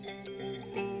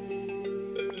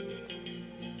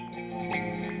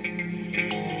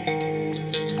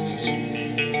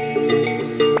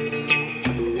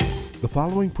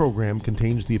following program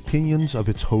contains the opinions of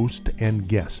its host and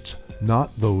guests, not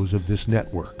those of this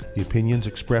network. The opinions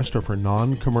expressed are for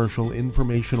non-commercial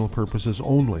informational purposes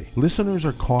only. Listeners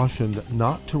are cautioned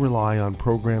not to rely on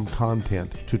program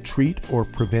content to treat or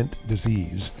prevent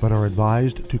disease, but are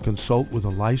advised to consult with a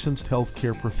licensed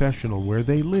healthcare professional where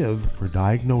they live for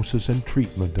diagnosis and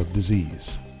treatment of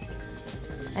disease.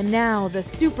 And now, the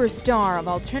superstar of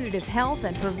alternative health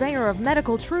and purveyor of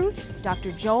medical truth,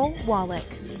 Dr. Joel Wallach.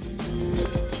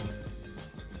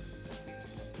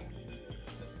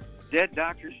 Dead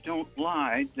doctors don't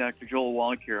lie. Dr. Joel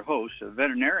Wallach, your host, a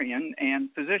veterinarian and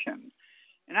physician.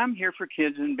 And I'm here for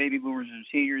kids and baby boomers and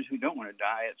seniors who don't want to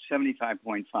die at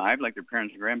 75.5 like their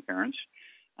parents and grandparents.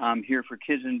 I'm here for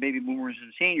kids and baby boomers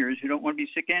and seniors who don't want to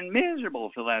be sick and miserable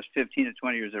for the last 15 to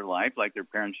 20 years of their life like their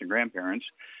parents and grandparents.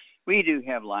 We do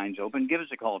have lines open. Give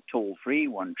us a call toll-free,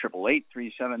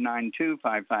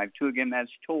 1-888-3792-552. Again,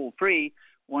 that's toll-free,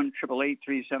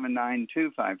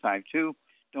 1-888-3792-552.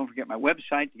 Don't forget my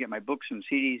website to get my books and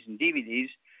CDs and DVDs,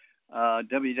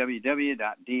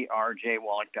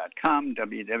 www.drjwallach.com,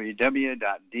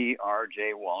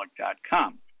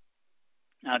 www.drjwallach.com.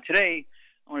 Now, today,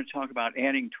 I want to talk about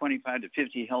adding 25 to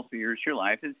 50 healthy years to your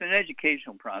life. It's an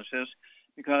educational process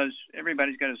because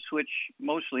everybody's got to switch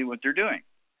mostly what they're doing.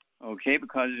 Okay,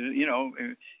 because, you know,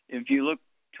 if you look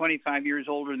 25 years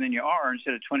older than you are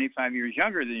instead of 25 years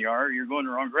younger than you are, you're going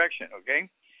the wrong direction, okay?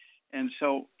 And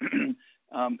so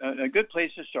a good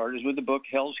place to start is with the book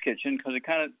Hell's Kitchen because it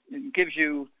kind of gives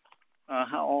you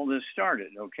how all this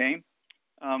started, okay?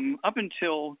 Up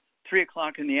until 3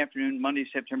 o'clock in the afternoon, Monday,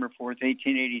 September 4th,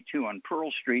 1882, on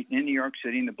Pearl Street in New York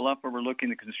City, in the bluff overlooking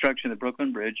the construction of the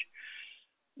Brooklyn Bridge,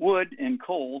 wood and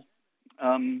coal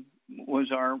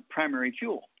was our primary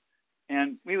fuel.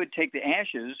 And we would take the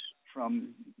ashes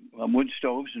from wood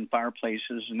stoves and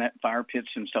fireplaces and that fire pits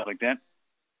and stuff like that.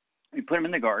 We put them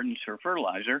in the gardens for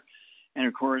fertilizer. And,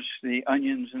 of course, the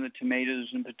onions and the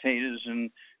tomatoes and potatoes and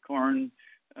corn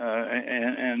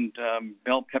and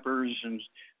bell peppers and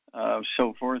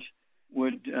so forth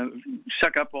would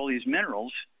suck up all these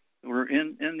minerals that were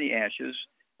in the ashes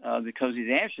because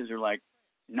these ashes are like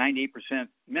 98%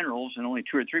 minerals and only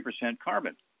 2 or 3%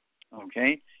 carbon,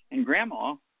 okay? And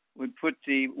Grandma would put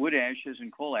the wood ashes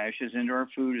and coal ashes into our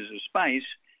food as a spice,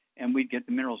 and we'd get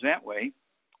the minerals that way.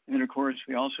 And then, of course,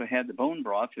 we also had the bone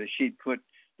broth that she'd put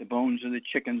the bones of the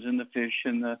chickens and the fish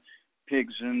and the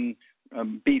pigs and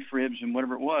beef ribs and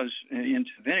whatever it was into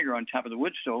vinegar on top of the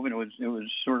wood stove, and it would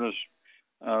sort of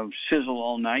sizzle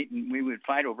all night, and we would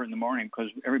fight over it in the morning because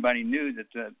everybody knew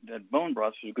that bone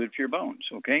broth was good for your bones,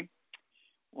 okay?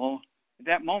 Well, at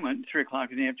that moment, 3 o'clock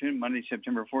in the afternoon, Monday,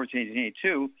 September 4th,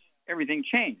 1882, everything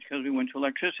changed because we went to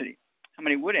electricity. How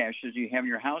many wood ashes do you have in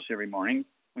your house every morning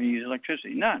when you use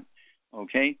electricity? None.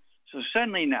 Okay? So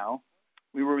suddenly now,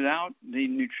 we were without the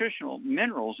nutritional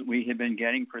minerals that we had been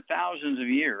getting for thousands of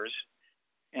years,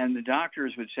 and the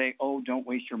doctors would say, oh, don't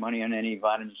waste your money on any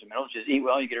vitamins and minerals. Just eat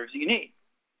well, you get everything you need.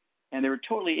 And they were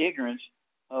totally ignorant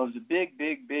of the big,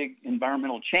 big, big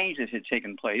environmental change that had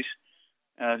taken place,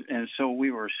 and so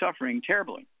we were suffering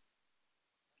terribly.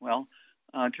 Well,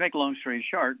 to make a long story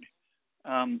short,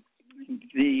 my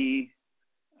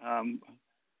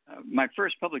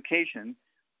first publication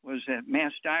was a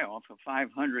mass die-off of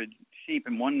 500 sheep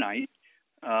in one night.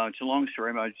 It's a long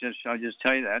story, but I'll just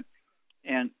tell you that.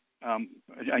 And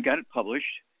I got it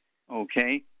published,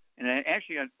 okay? And I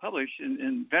actually got published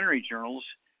in veterinary journals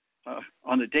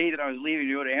on the day that I was leaving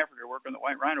to go to Africa to work on the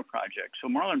White Rhino Project. So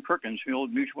Marlon Perkins, the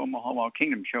old Mutual Omaha Wild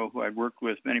Kingdom show, who I'd worked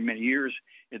with many, many years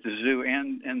at the zoo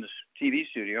and the TV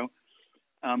studio,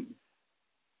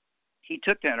 he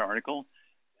took that article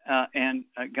and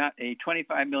got a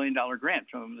 $25 million grant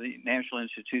from the National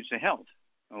Institutes of Health,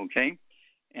 okay,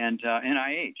 and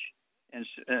NIH. And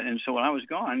so when I was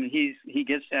gone, he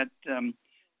gets that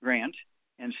grant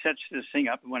and sets this thing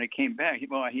up. And when it came back, he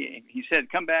said,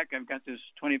 come back, I've got this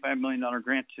 $25 million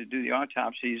grant to do the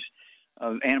autopsies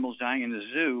of animals dying in the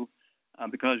zoo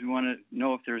because we want to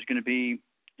know if there's going to be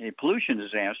a pollution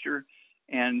disaster.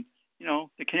 And you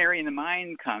know, the canary in the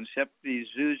mine concept, these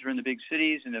zoos are in the big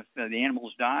cities, and if the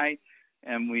animals die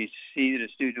and we see that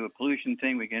it's due to a pollution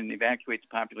thing, we can evacuate the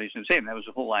population and save them. That was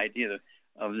the whole idea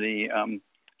of the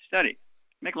study.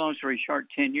 Make a long story short,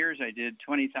 10 years, I did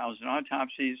 20,000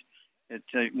 autopsies. It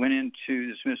went into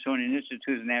the Smithsonian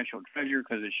Institute of Natural Treasure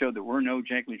because it showed there were no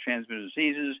genetically transmitted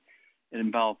diseases. It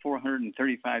involved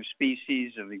 435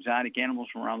 species of exotic animals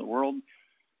from around the world.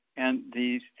 And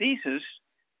the thesis,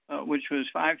 which was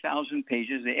 5,000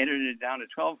 pages. They edited it down to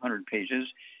 1,200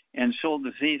 pages and sold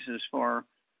the thesis for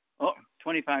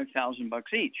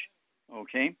 $25,000 each.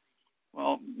 Okay,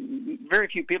 Well, very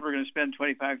few people are going to spend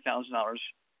 $25,000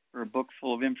 for a book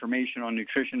full of information on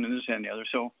nutrition and this and the other.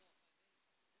 So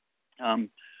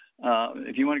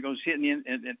if you want to go see it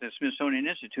at the Smithsonian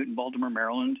Institute in Baltimore,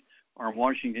 Maryland, or in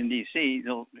Washington, D.C.,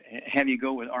 they'll have you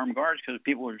go with armed guards because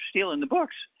people are stealing the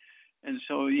books. And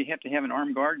so you have to have an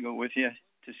armed guard go with you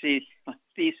to see a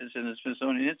thesis in the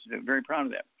Smithsonian Institute. Very proud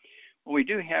of that. Well, we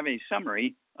do have a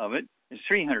summary of it. It's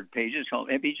 300 pages called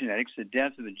Epigenetics, the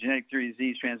Death of the Genetic Theory of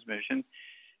Disease Transmission.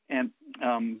 And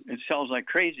it sells like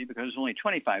crazy because it's only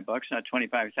 $25, not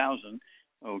 $25,000,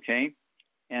 okay?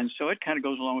 And so it kind of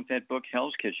goes along with that book,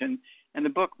 Hell's Kitchen. And the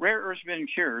book, Rare Earths Been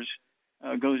Cures,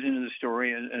 goes into the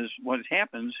story as what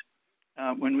happens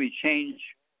when we change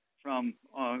from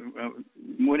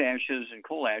wood ashes and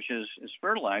coal ashes as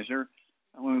fertilizer.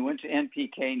 When we went to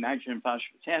NPK, nitrogen, phosphorus,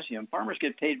 potassium, farmers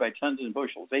get paid by tons and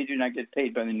bushels. They do not get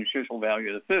paid by the nutritional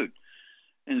value of the food.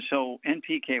 And so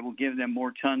NPK will give them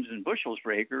more tons and bushels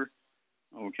per acre,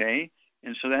 okay?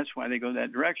 And so that's why they go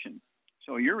that direction.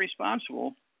 So you're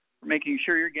responsible for making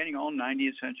sure you're getting all 90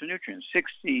 essential nutrients,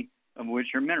 60 of which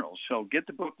are minerals. So get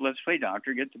the book, Let's Play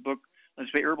Doctor, get the book,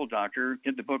 Let's Play Herbal Doctor,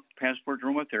 get the book, Passport to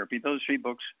Aromatherapy. Those 3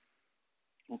 books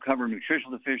will cover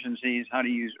nutritional deficiencies, how to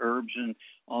use herbs, and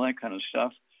all that kind of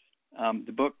stuff.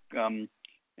 The book,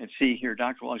 let's see here,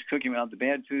 Dr. Wallach's Cooking Without the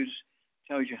Bad Foods,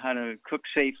 tells you how to cook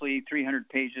safely, 300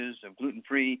 pages of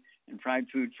gluten-free and fried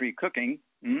food-free cooking.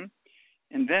 Mm-hmm.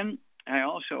 And then I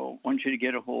also want you to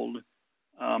get a hold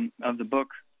of the book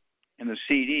and the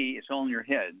CD. It's all in your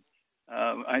head.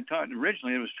 I thought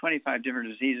originally it was 25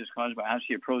 different diseases caused by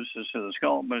osteoporosis of the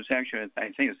skull, but it's actually, I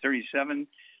think it's 37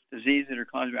 diseases that are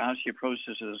caused by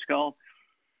osteoporosis of the skull.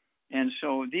 And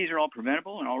so these are all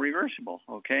preventable and all reversible,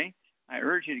 okay? I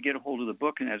urge you to get a hold of the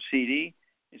book and that CD.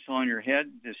 It's all in your head.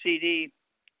 The CD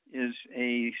is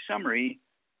a summary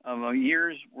of a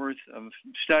year's worth of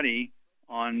study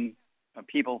on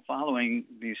people following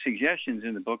the suggestions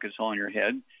in the book. It's all in your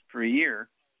head for a year.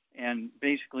 And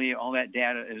basically all that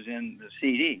data is in the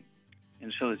CD.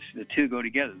 And so it's, the two go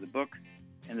together, the book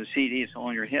and the CD. It's all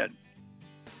in your head.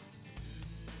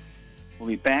 We'll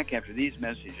be back after these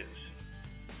messages.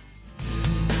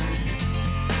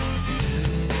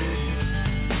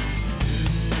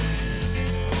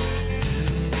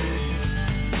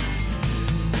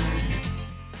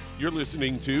 You're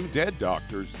listening to Dead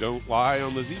Doctors Don't Lie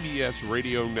on the ZBS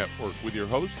Radio Network with your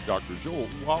host, Dr. Joel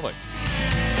Wallach.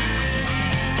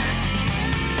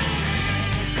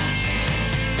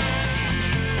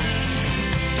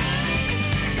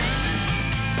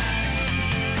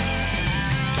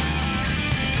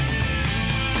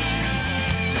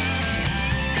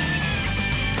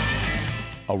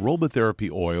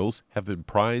 Aromatherapy oils have been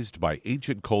prized by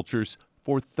ancient cultures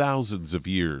for thousands of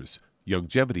years.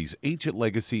 Youngevity's ancient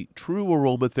legacy, true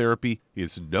aromatherapy,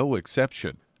 is no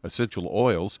exception. Essential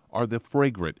oils are the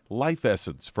fragrant life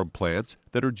essence from plants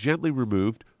that are gently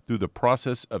removed through the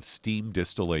process of steam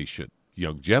distillation.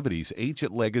 Youngevity's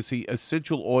ancient legacy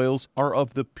essential oils are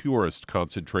of the purest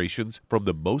concentrations from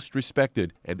the most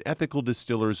respected and ethical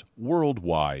distillers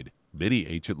worldwide. Many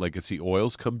ancient legacy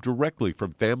oils come directly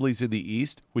from families in the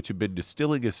East which have been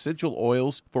distilling essential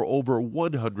oils for over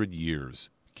 100 years.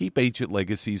 Keep Ancient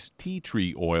Legacy's tea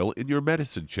tree oil in your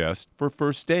medicine chest for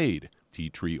first aid. Tea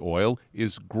tree oil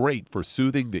is great for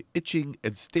soothing the itching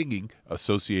and stinging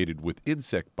associated with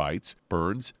insect bites,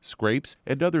 burns, scrapes,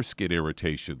 and other skin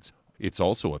irritations. It's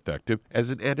also effective as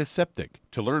an antiseptic.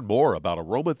 To learn more about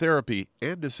aromatherapy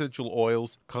and essential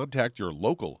oils, contact your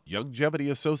local Youngevity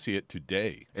associate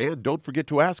today. And don't forget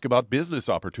to ask about business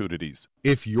opportunities.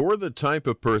 If you're the type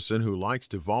of person who likes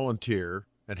to volunteer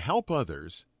and help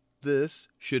others, this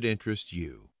should interest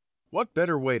you. What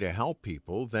better way to help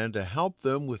people than to help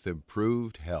them with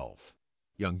improved health?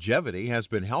 Youngevity has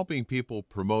been helping people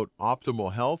promote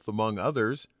optimal health, among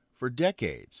others, for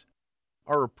decades.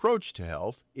 Our approach to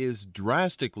health is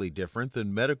drastically different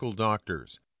than medical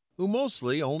doctors, who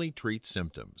mostly only treat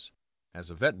symptoms.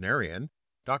 As a veterinarian,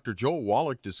 Dr. Joel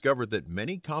Wallach discovered that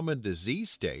many common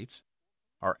disease states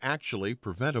are actually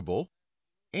preventable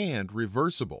and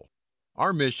reversible.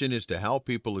 Our mission is to help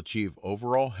people achieve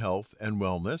overall health and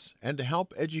wellness and to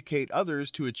help educate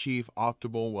others to achieve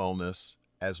optimal wellness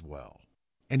as well.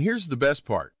 And here's the best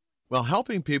part. While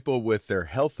helping people with their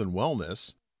health and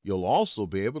wellness, you'll also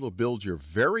be able to build your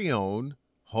very own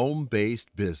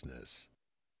home-based business.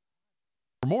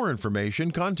 For more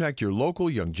information, contact your local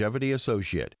Youngevity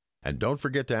associate. And don't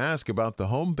forget to ask about the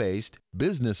home-based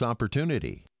business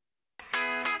opportunity.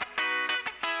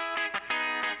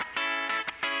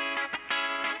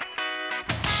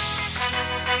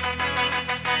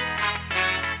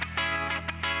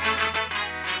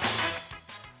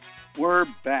 We're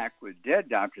back with Dead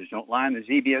Doctors Don't Lie on the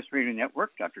ZBS Radio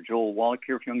Network. Dr. Joel Wallach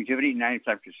here for Longevity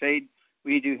 95 Crusade.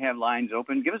 We do have lines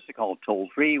open. Give us a call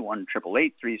toll-free,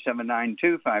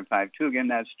 1-888-379-2552. Again,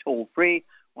 that's toll-free,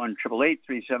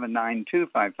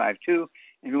 1-888-379-2552. If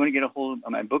you want to get a hold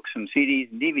of my books and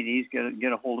CDs and DVDs,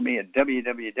 get a hold of me at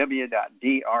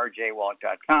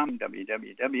www.drjwallach.com,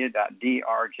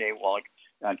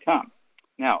 www.drjwallach.com.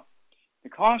 Now, the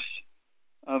cost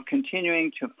of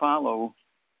continuing to follow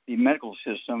the medical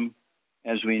system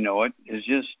as we know it is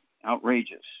just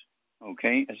outrageous,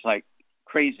 okay? It's like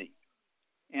crazy.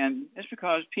 And it's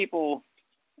because people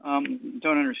don't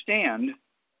understand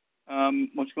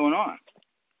what's going on.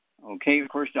 Okay, of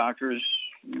course, doctors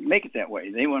make it that way.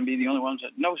 They want to be the only ones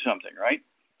that know something, right?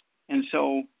 And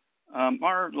so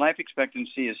our life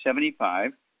expectancy is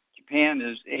 75. Japan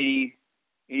is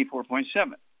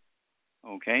 84.7.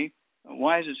 Okay?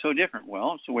 Why is it so different?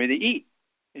 Well, it's the way they eat.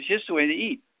 It's just the way they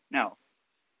eat. Now,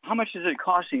 how much is it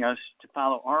costing us to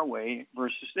follow our way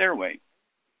versus their way?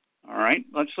 All right,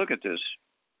 let's look at this.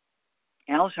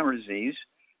 Alzheimer's disease,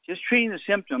 just treating the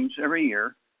symptoms every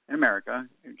year in America,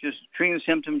 just treating the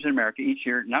symptoms in America each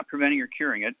year, not preventing or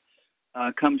curing it,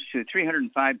 comes to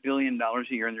 $305 billion a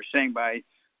year. And they're saying by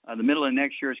the middle of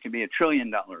next year, it's going to be $1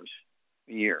 trillion a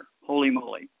year. Holy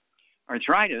moly.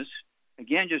 Arthritis,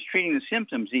 again, just treating the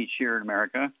symptoms each year in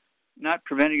America, not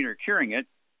preventing it or curing it,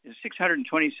 is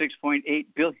 $626.8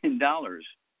 billion.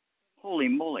 Holy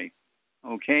moly.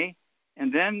 Okay?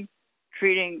 And then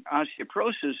treating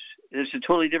osteoporosis is a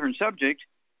totally different subject,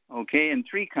 okay, in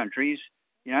 3 countries,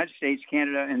 the United States,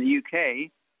 Canada, and the UK,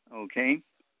 okay?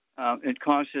 It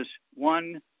costs us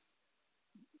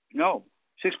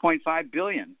 $6.5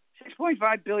 billion.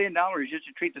 $6.5 billion just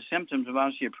to treat the symptoms of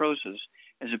osteoporosis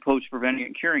as opposed to preventing it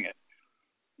and curing it.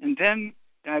 And then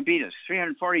diabetes,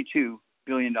 $342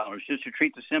 billion just to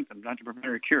treat the symptoms, not to prevent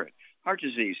or cure it. Heart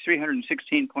disease,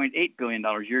 $316.8 billion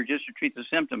a year just to treat the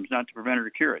symptoms, not to prevent or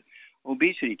cure it.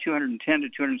 Obesity, $210 to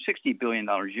 $260 billion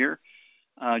a year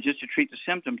just to treat the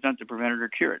symptoms, not to prevent it or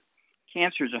cure it.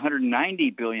 Cancer is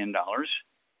 $190 billion.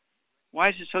 Why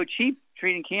is it so cheap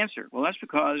treating cancer? Well, that's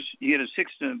because you get a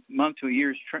 6 month to a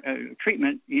year's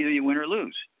treatment, either you win or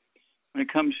lose. When it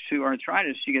comes to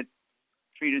arthritis, you get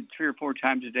treated 3 or 4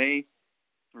 times a day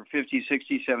for 50,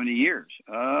 60, 70 years.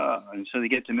 And so they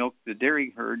get to milk the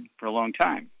dairy herd for a long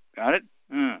time. Got it?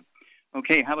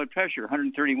 Okay, high blood pressure,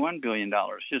 $131 billion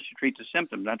just to treat the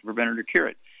symptoms, not to prevent it or cure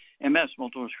it. MS,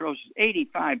 multiple sclerosis,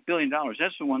 $85 billion.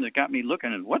 That's the one that got me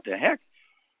looking at what the heck?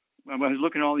 When I was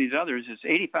looking at all these others, it's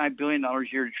 $85 billion a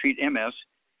year to treat MS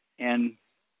and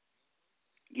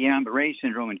Guillain-Barré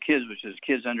syndrome in kids, which is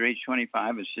kids under age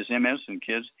 25. It's just MS in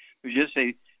kids. It's just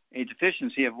a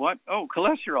deficiency of what? Oh,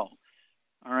 cholesterol.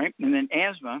 All right. And then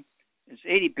asthma, it's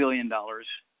 $80 billion a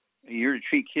year to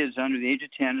treat kids under the age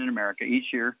of 10 in America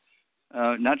each year,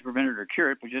 not to prevent it or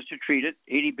cure it, but just to treat it,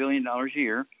 $80 billion a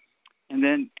year. And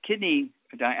then kidney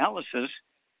dialysis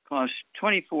costs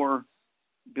 $24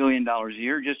 billion a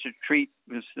year just to treat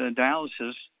this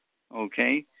dialysis,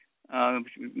 okay,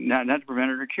 not to prevent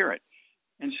it or cure it.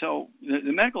 And so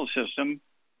the medical system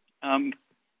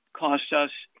costs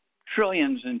us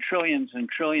trillions and trillions and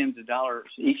trillions of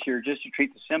dollars each year just to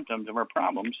treat the symptoms of our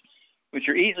problems, which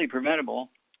are easily preventable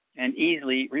and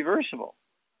easily reversible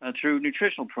through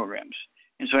nutritional programs.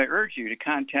 And so I urge you to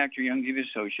contact your Youngevity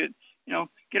associate,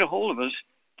 get a hold of us,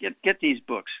 get these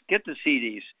books, get the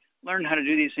CDs, learn how to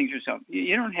do these things yourself.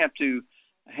 You don't have to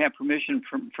have permission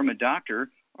from a doctor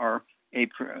or a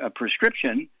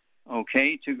prescription,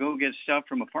 okay, to go get stuff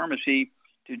from a pharmacy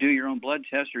to do your own blood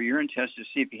test or urine test to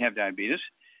see if you have diabetes.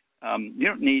 You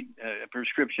don't need a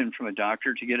prescription from a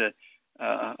doctor to get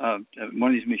one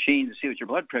of these machines to see what your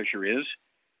blood pressure is,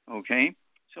 okay?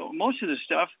 So most of this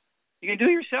stuff you can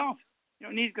do yourself. You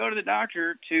don't need to go to the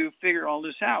doctor to figure all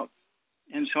this out.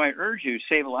 And so I urge you to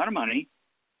save a lot of money,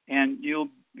 and you'll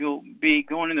be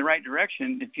going in the right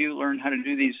direction if you learn how to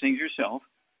do these things yourself.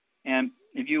 And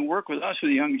if you work with us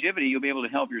with Youngevity, you'll be able to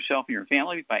help yourself and your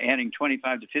family by adding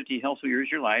 25 to 50 healthy years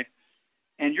of your life.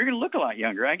 And you're going to look a lot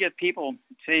younger. I get people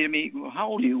say to me, well, how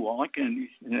old are you, Wallach? And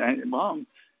I'm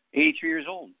 83 years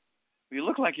old. Well, you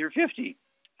look like you're 50.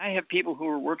 I have people who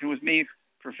are working with me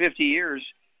for 50 years.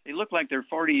 They look like they're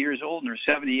 40 years old and they're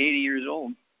 70, 80 years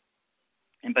old.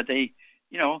 But they,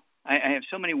 I have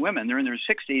so many women, they're in their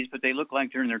 60s, but they look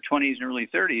like they're in their 20s and early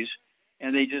 30s,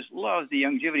 and they just love the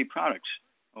Youngevity products,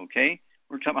 okay?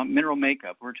 We're talking about mineral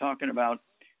makeup. We're talking about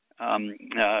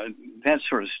that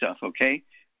sort of stuff, okay?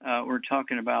 We're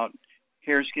talking about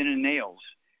hair, skin, and nails.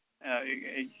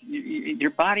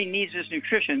 Your body needs this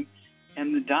nutrition,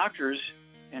 and the doctors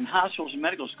And hospitals and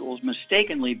medical schools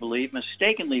mistakenly believe you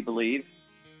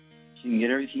can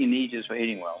get everything you need just by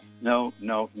eating well. No.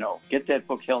 Get that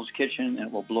book, Hell's Kitchen, and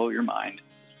it will blow your mind.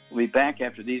 We'll be back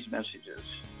after these messages.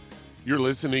 You're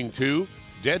listening to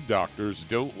Dead Doctors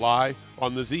Don't Lie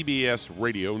on the ZBS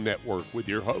Radio Network with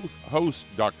your host,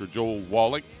 Dr. Joel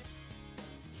Wallach.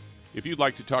 If you'd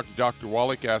like to talk to Dr.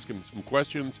 Wallach, ask him some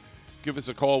questions, give us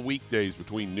a call weekdays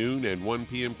between noon and 1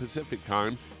 p.m. Pacific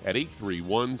Time at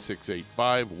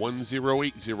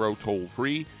 831-685-1080, toll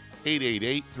free,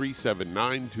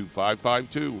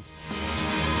 888-379-2552.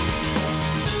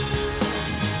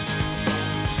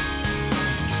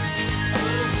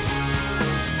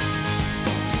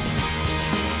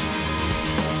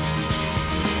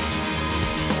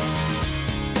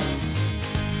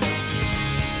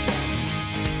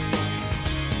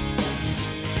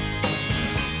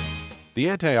 The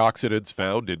antioxidants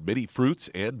found in many fruits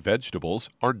and vegetables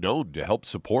are known to help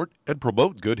support and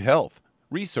promote good health.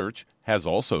 Research has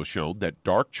also shown that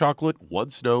dark chocolate,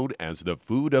 once known as the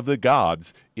food of the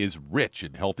gods, is rich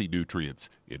in healthy nutrients.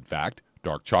 In fact,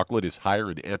 dark chocolate is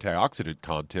higher in antioxidant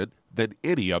content than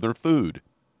any other food.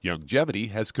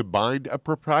 Youngevity has combined a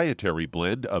proprietary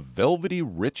blend of velvety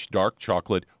rich dark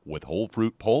chocolate with whole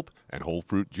fruit pulp and whole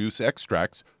fruit juice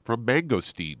extracts from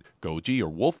mangosteen, goji or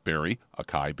wolfberry,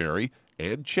 acai berry,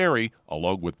 and cherry,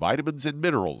 along with vitamins and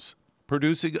minerals,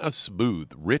 producing a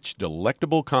smooth, rich,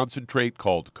 delectable concentrate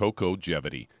called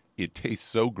Cocogevity. It tastes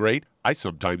so great, I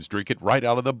sometimes drink it right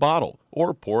out of the bottle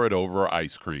or pour it over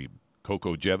ice cream.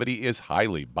 Cocogevity is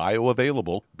highly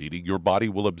bioavailable, meaning your body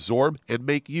will absorb and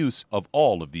make use of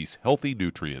all of these healthy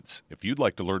nutrients. If you'd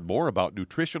like to learn more about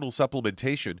nutritional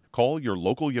supplementation, call your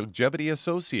local Youngevity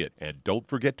associate and don't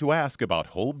forget to ask about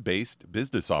home-based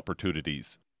business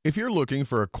opportunities. If you're looking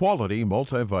for a quality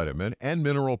multivitamin and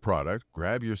mineral product,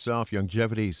 grab yourself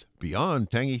Youngevity's Beyond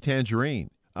Tangy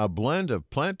Tangerine, a blend of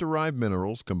plant-derived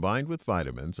minerals combined with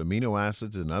vitamins, amino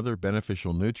acids, and other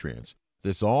beneficial nutrients.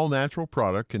 This all-natural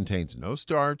product contains no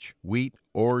starch, wheat,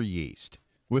 or yeast,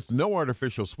 with no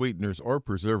artificial sweeteners or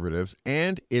preservatives,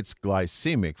 and it's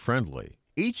glycemic friendly.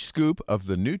 Each scoop of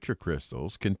the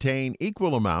NutriCrystals contain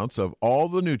equal amounts of all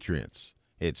the nutrients.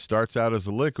 It starts out as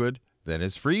a liquid, then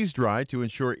is freeze-dried to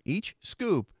ensure each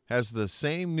scoop has the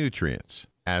same nutrients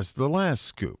as the last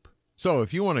scoop. So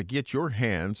if you want to get your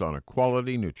hands on a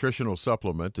quality nutritional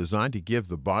supplement designed to give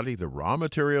the body the raw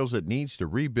materials it needs to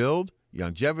rebuild,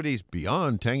 Youngevity's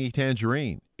Beyond Tangy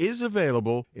Tangerine is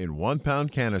available in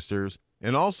 1-pound canisters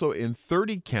and also in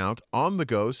 30-count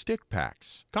on-the-go stick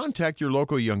packs. Contact your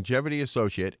local Youngevity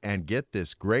associate and get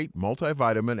this great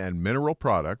multivitamin and mineral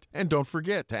product, and don't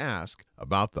forget to ask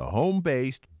about the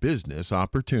home-based business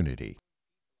opportunity.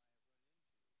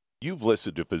 You've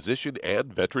listened to physician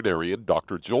and veterinarian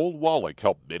Dr. Joel Wallach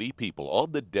help many people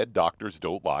on the Dead Doctors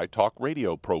Don't Lie talk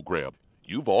radio program.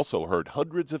 You've also heard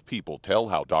hundreds of people tell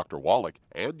how Dr. Wallach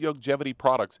and Youngevity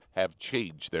products have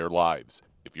changed their lives.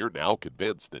 If you're now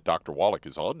convinced that Dr. Wallach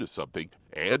is onto something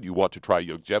and you want to try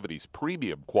Youngevity's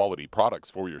premium quality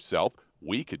products for yourself,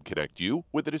 we can connect you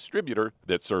with a distributor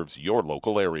that serves your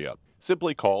local area.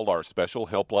 Simply call our special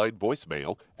helpline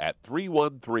voicemail at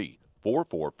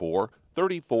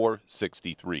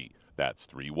 313-444-3463. That's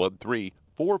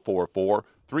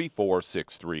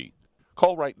 313-444-3463.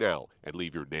 Call right now and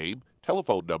leave your name,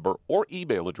 telephone number, or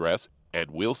email address,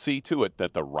 and we'll see to it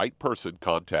that the right person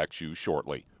contacts you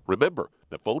shortly. Remember,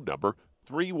 the phone number,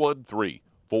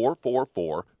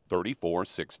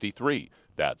 313-444-3463.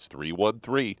 That's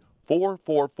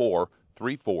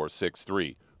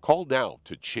 313-444-3463. Call now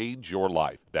to change your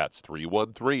life. That's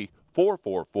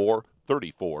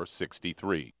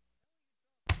 313-444-3463.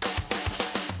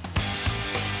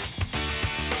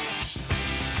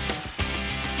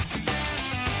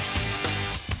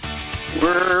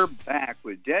 We're back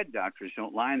with Dead Doctors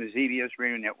Don't Lie on the ZBS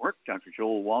Radio Network. Dr.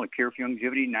 Joel Wallach here for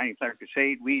Youngevity, 95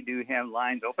 Crusade. We do have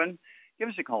lines open. Give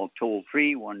us a call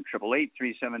toll-free,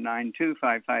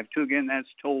 1-888-379-2552. Again, that's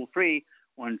toll-free,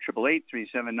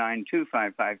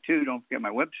 1-888-379-2552. Don't forget my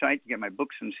website to get my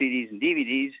books and CDs and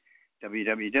DVDs,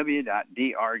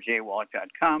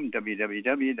 www.drjwallach.com,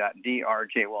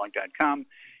 www.drjwallach.com.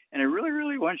 And I really,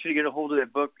 really want you to get a hold of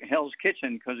that book, Hell's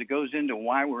Kitchen, because it goes into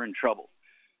why we're in trouble.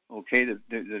 Okay,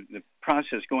 the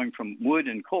process going from wood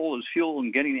and coal as fuel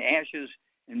and getting the ashes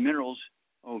and minerals,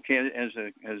 okay, as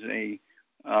a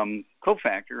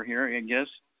cofactor here, I guess,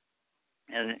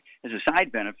 as a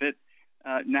side benefit.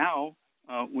 Now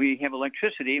we have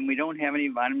electricity and we don't have any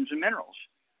vitamins and minerals.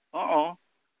 Uh-oh.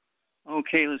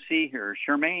 Okay, let's see here.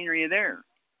 Charmaine, are you there?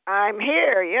 I'm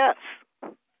here, yes.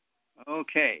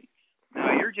 Okay.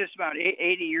 Now, you're just about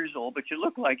 80 years old, but you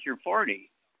look like you're 40.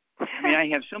 I mean, I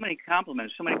have so many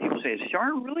compliments. So many people say, "Is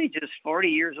Char really just 40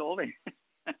 years old?"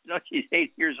 No, she's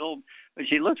 80 years old, but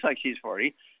she looks like she's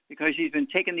 40 because she's been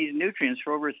taking these nutrients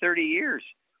for over 30 years.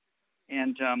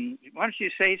 And why don't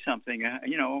you say something?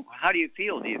 How do you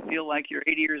feel? Do you feel like you're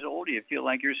 80 years old? Do you feel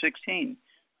like you're 16?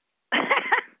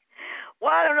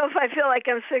 Well, I don't know if I feel like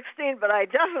I'm 16, but I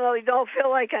definitely don't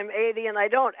feel like I'm 80, and I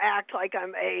don't act like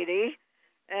I'm 80.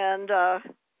 And I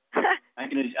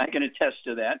can attest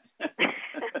to that.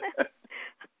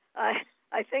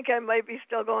 I think I might be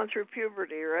still going through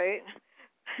puberty, right?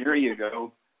 There you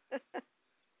go.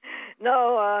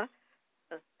 No,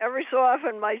 every so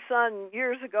often, my son,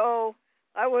 years ago,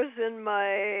 I was in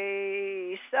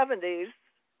my 70s.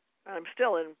 I'm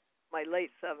still in my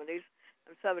late 70s.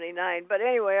 I'm 79. But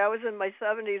anyway, I was in my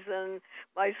 70s, and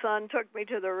my son took me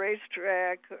to the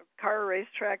racetrack, car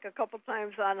racetrack, a couple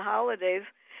times on holidays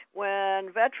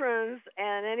when veterans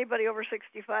and anybody over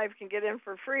 65 can get in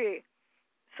for free.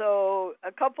 So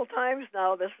a couple times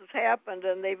now this has happened,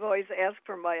 and they've always asked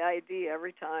for my ID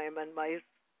every time, and my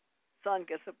son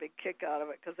gets a big kick out of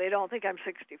it because they don't think I'm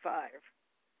 65.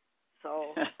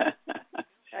 So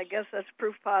I guess that's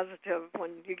proof positive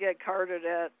when you get carded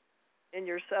in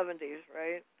your 70s,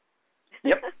 right?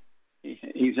 Yep,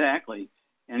 exactly.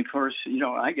 And of course,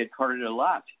 I get carded a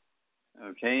lot.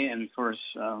 Okay, and of course,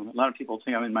 a lot of people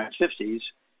think I'm in my 50s,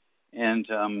 and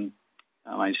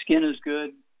my skin is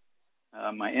good,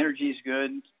 my energy is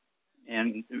good,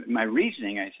 and my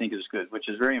reasoning, I think, is good, which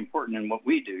is very important in what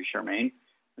we do, Charmaine.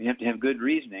 We have to have good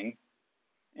reasoning,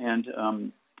 and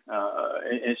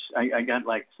I got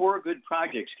like 4 good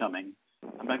projects coming.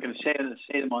 I'm not going to say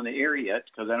them on the air yet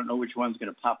because I don't know which one's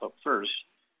going to pop up first,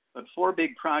 but 4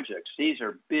 big projects. These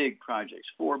are big projects,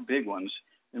 4 big ones.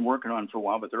 Been working on for a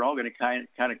while, but they're all going to kind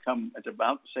of come at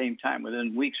about the same time,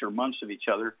 within weeks or months of each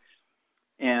other,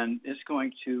 and it's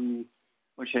going to,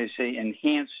 what should I say,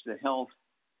 enhance the health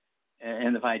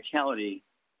and the vitality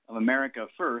of America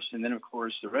first, and then of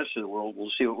course the rest of the world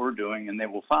will see what we're doing and they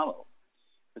will follow.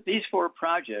 But these 4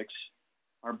 projects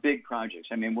are big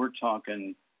projects. I mean, we're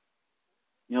talking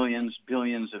millions,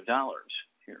 billions of dollars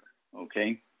here.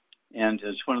 Okay, and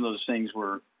it's one of those things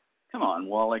where, come on,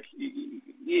 Wallach,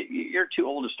 you're too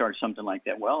old to start something like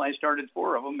that. Well, I started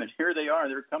 4 of them, and here they are.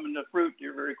 They're coming to fruit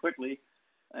here very quickly.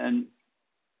 And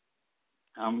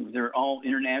they're all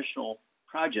international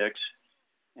projects.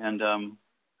 And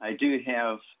I do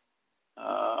have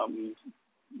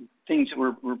things that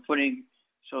we're putting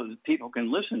so that people can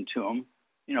listen to them,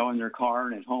 in their car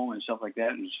and at home and stuff like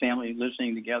that, and family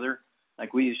listening together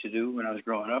like we used to do when I was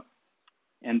growing up.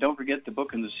 And don't forget the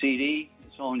book and the CD.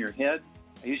 It's all in your head.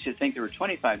 I used to think there were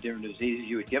 25 different diseases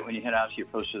you would get when you head out to your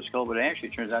post of skull, but it actually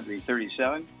turns out to be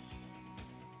 37.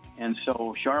 And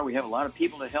so, Char, we have a lot of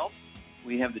people to help.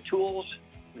 We have the tools,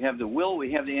 we have the will,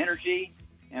 we have the energy,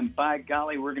 and by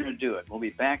golly, we're going to do it. We'll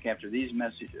be back after these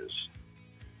messages.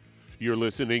 You're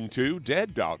listening to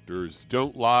Dead Doctors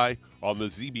Don't Lie on the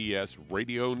ZBS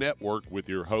Radio Network with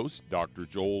your host, Dr.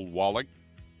 Joel Wallach.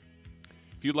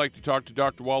 If you'd like to talk to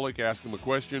Dr. Wallach, ask him a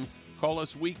question, call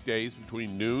us weekdays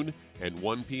between noon and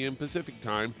 1 p.m. Pacific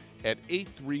Time at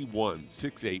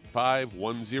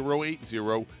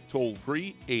 831-685-1080, toll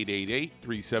free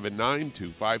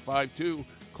 888-379-2552.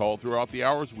 Call throughout the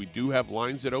hours. We do have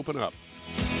lines that open up.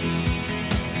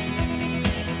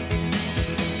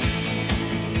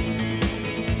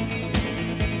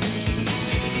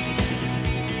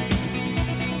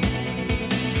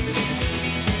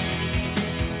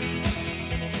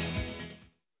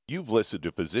 You've listened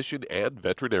to physician and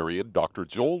veterinarian Dr.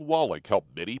 Joel Wallach help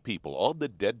many people on the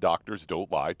Dead Doctors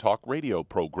Don't Lie talk radio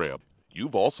program.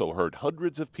 You've also heard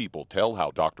hundreds of people tell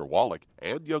how Dr. Wallach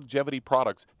and Youngevity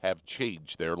products have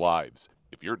changed their lives.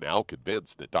 If you're now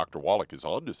convinced that Dr. Wallach is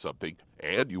onto something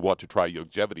and you want to try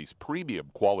Youngevity's premium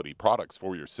quality products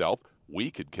for yourself,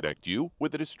 we can connect you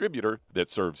with a distributor that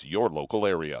serves your local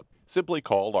area. Simply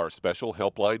call our special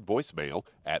helpline voicemail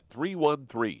at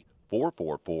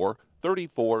 313-444-3463.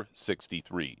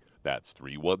 That's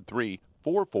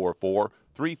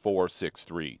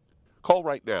 313-444-3463. Call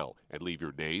right now and leave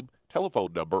your name,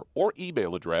 telephone number, or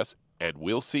email address, and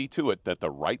we'll see to it that the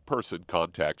right person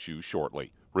contacts you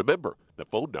shortly. Remember, the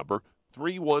phone number,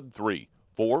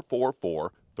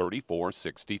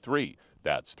 313-444-3463.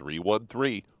 That's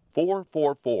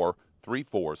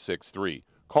 313-444-3463.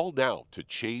 Call now to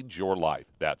change your life.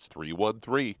 That's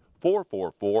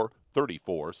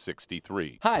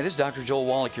 313-444-3463. Hi, this is Dr. Joel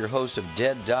Wallach, your host of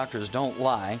Dead Doctors Don't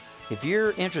Lie. If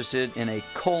you're interested in a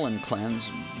colon cleanse,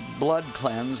 blood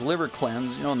cleanse, liver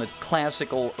cleanse, in the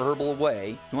classical herbal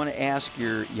way, you want to ask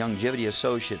your Youngevity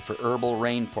associate for Herbal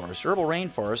Rainforest. Herbal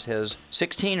Rainforest has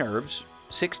 16 herbs,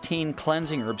 16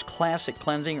 cleansing herbs, classic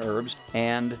cleansing herbs,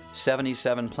 and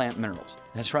 77 plant minerals.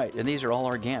 That's right, and these are all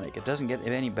organic. It doesn't get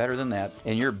any better than that.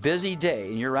 In your busy day,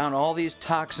 and you're around all these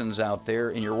toxins out there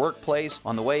in your workplace,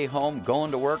 on the way home,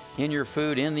 going to work, in your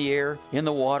food, in the air, in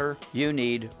the water, you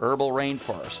need Herbal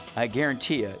Rainforest. I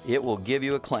guarantee you, it will give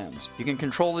you a cleanse. You can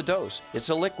control the dose. It's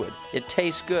a liquid. It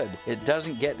tastes good. It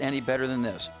doesn't get any better than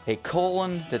this. A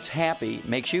colon that's happy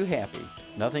makes you happy.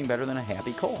 Nothing better than a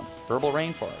happy colon. Herbal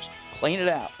Rainforest. Clean it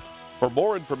out. For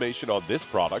more information on this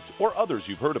product or others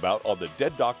you've heard about on the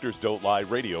Dead Doctors Don't Lie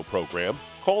radio program,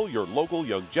 call your local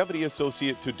Youngevity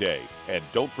associate today. And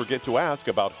don't forget to ask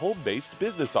about home-based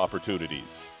business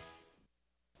opportunities.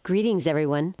 Greetings,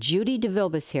 everyone. Judy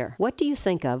DeVilbus here. What do you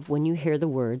think of when you hear the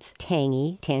words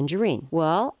tangy tangerine?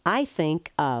 Well, I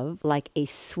think of like a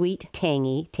sweet,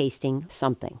 tangy tasting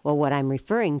something. Well, what I'm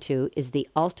referring to is the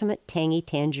Ultimate Tangy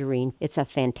Tangerine. It's a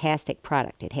fantastic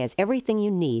product. It has everything you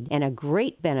need, and a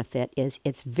great benefit is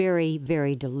it's very,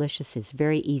 very delicious. It's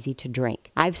very easy to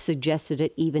drink. I've suggested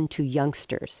it even to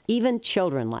youngsters. Even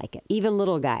children like it. Even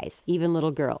little guys. Even little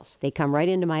girls. They come right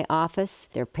into my office.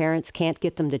 Their parents can't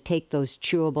get them to take those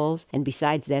chewables, and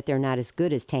besides that, they're not as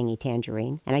good as Tangy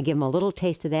Tangerine. And I give them a little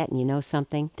taste of that, and you know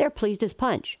something? They're pleased as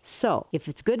punch. So, if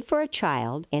it's good for a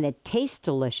child and it tastes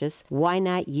delicious, why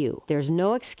not you? There's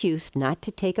no excuse not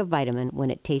to take a vitamin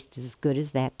when it tastes as good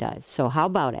as that does. So how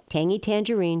about it? Tangy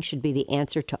Tangerine should be the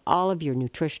answer to all of your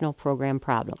nutritional program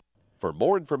problems. For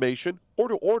more information or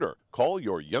to order, call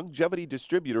your Youngevity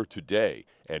distributor today.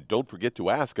 And don't forget to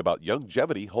ask about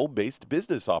Youngevity home-based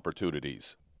business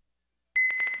opportunities.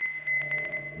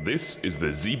 This is the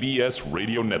ZBS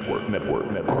Radio Network.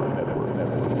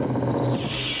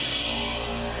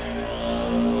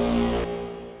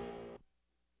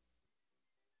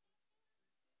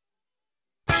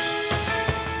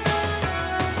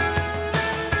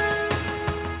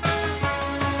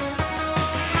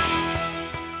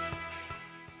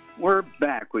 We're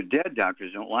back with Dead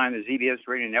Doctors Don't Lie on the ZBS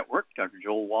Radio Network. Dr.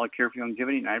 Joel Wallach here for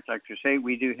Youngevity, and I'd like to say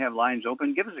we do have lines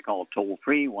open. Give us a call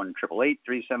toll-free,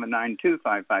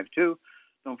 1-888-379-2552.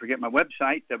 Don't forget my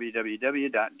website,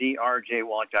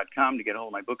 www.drjwallach.com, to get a hold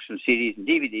of my books and CDs and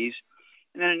DVDs.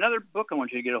 And then another book I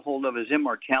want you to get a hold of is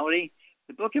Immortality.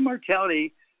 The book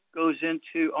Immortality goes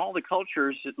into all the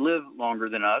cultures that live longer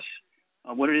than us,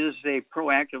 what it is they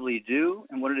proactively do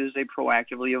and what it is they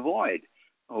proactively avoid.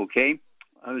 Okay?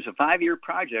 It was a 5-year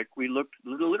project. We looked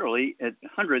literally at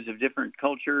hundreds of different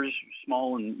cultures,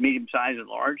 small and medium-sized and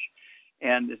large.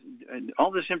 And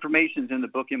all this information is in the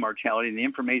book Immortality, and the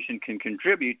information can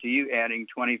contribute to you adding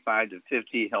 25 to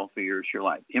 50 healthy years to your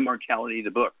life. Immortality, the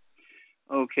book.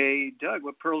 Okay, Doug,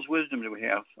 what pearls of wisdom do we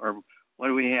have, or what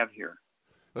do we have here?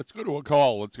 Let's go to a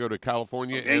call. Let's go to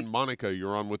California. Okay. And Monica,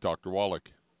 you're on with Dr.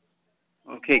 Wallach.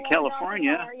 Okay, Hello,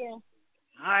 California. How are you?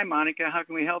 Hi, Monica. How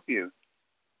can we help you?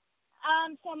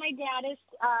 So my dad is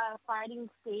fighting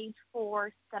stage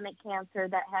 4 stomach cancer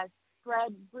that has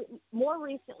spread more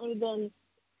recently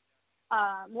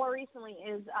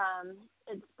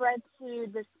it spread to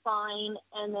the spine,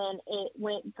 and then it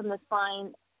went from the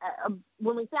spine.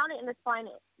 When we found it in the spine,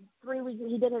 3 weeks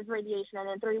he did his radiation, and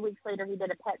then 3 weeks later he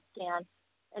did a PET scan,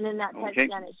 and in that PET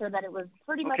scan it showed that it was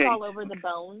pretty much all over the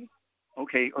bones.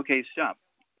 Okay, stop.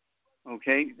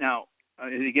 Okay, now,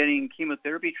 is he getting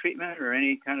chemotherapy treatment or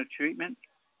any kind of treatment?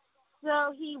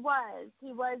 So he was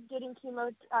getting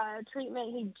chemo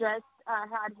treatment. He just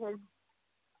had his.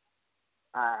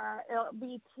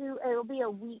 It'll be a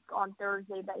week on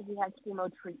Thursday that he had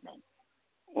chemo treatment.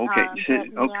 Okay.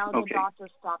 But now the doctor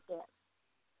stopped it.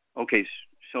 Okay,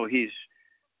 so he's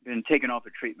been taken off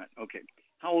of treatment. Okay.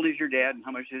 How old is your dad, and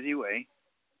how much does he weigh?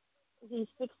 He's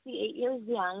 68 years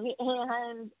young,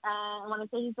 and I want to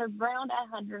say he's around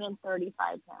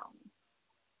 135 pounds.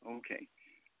 Okay.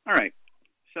 All right.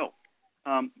 So,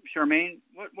 Charmaine,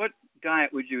 what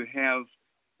diet would you have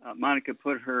Monica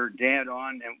put her dad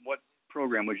on, and what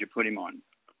program would you put him on?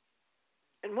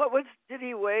 And did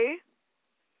he weigh?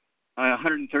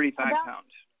 135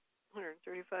 pounds.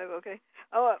 135, okay.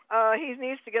 He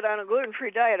needs to get on a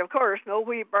gluten-free diet, of course. No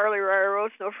wheat, barley, rye,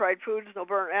 oats, no fried foods, no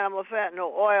burnt animal fat,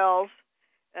 no oils,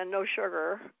 and no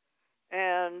sugar.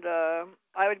 And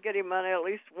I would get him on at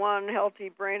least one healthy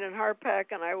brain and heart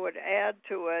pack, and I would add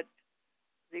to it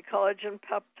the collagen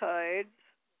peptides,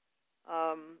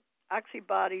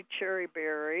 Oxybody cherry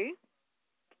berry,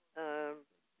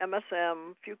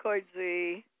 MSM, Fucoid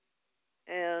Z,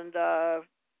 and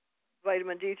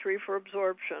vitamin D3 for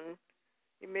absorption.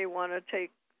 You may want to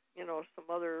take, some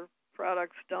other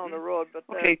products down the road, but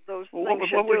those things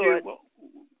should do it.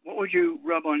 What would you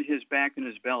rub on his back and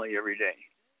his belly every day?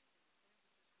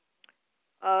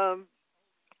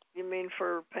 You mean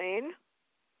for pain?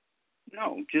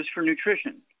 No, just for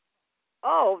nutrition.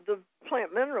 Oh, the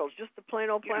plant minerals, just the plain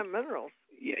old plant minerals.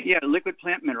 Yeah, liquid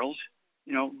plant minerals.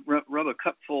 Rub a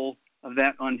cupful of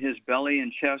that on his belly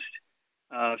and chest,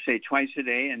 say twice a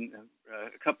day, and a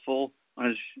cupful on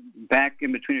his back,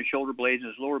 in between his shoulder blades and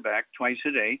his lower back, twice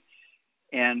a day.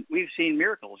 And we've seen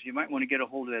miracles. You might want to get a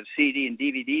hold of that CD and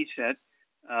DVD set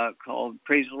called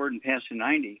Praise the Lord and Past the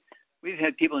 90. We've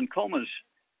had people in comas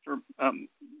for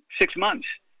 6 months,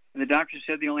 and the doctor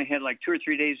said they only had like 2 or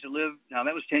 3 days to live. Now,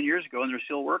 that was 10 years ago, and they're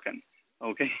still working,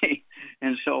 okay?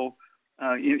 And so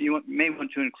you may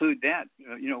want to include that,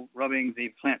 rubbing the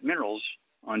plant minerals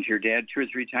onto your dad 2 or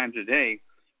 3 times a day,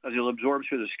 because he'll absorb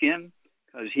through the skin,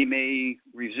 because he may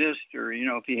resist, or,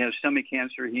 if he has stomach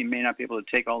cancer, he may not be able to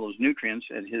take all those nutrients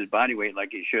at his body weight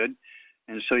like he should.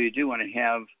 And so you do want to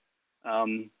have,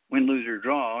 win, lose, or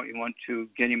draw, you want to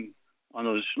get him on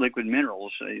those liquid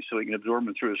minerals so he can absorb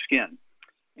them through his skin.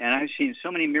 And I've seen so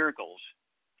many miracles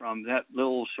from that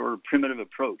little sort of primitive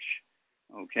approach,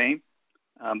 okay?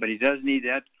 But he does need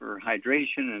that for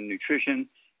hydration and nutrition.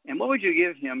 And what would you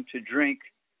give him to drink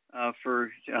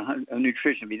for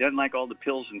nutrition? If he doesn't like all the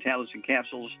pills and tablets and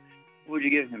capsules, what would you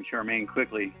give him, Charmaine,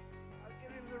 quickly? I'll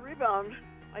give him the Rebound.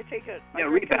 I take it. Yeah,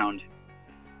 Rebound.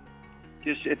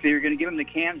 Just if you're going to give him the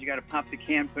cans, you got to pop the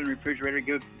can, put it in the refrigerator,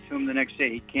 give it to him the next day.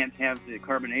 He can't have the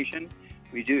carbonation.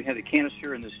 We do have the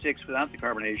canister and the sticks without the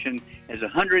carbonation. It has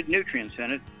 100 nutrients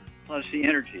in it, plus the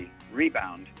energy.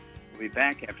 Rebound. We'll be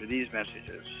back after these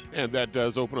messages. And that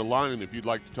does open a line. If you'd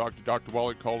like to talk to Dr.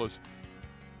 Wallach, call us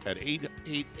at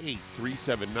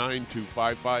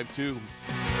 888-379-2552.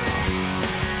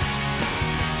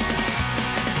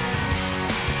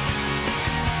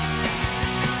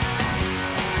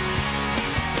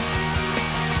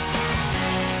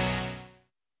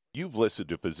 You've listened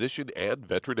to physician and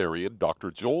veterinarian Dr.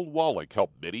 Joel Wallach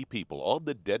help many people on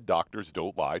the Dead Doctors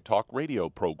Don't Lie talk radio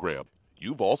program.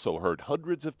 You've also heard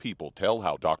hundreds of people tell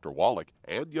how Dr. Wallach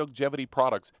and Youngevity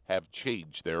products have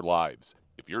changed their lives.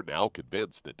 If you're now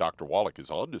convinced that Dr. Wallach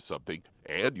is onto something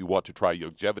and you want to try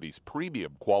Youngevity's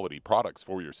premium quality products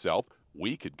for yourself,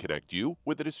 we can connect you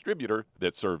with a distributor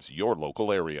that serves your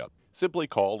local area. Simply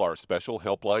call our special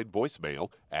helpline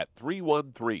voicemail at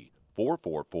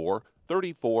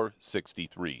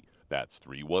 313-444-3463. That's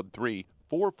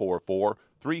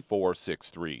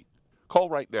 313-444-3463. Call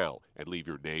right now and leave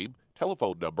your name,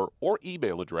 telephone number, or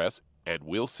email address, and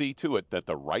we'll see to it that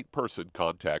the right person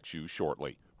contacts you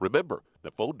shortly. Remember,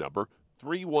 the phone number,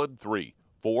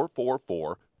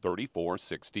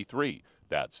 313-444-3463.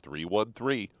 That's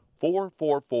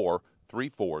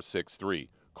 313-444-3463.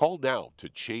 Call now to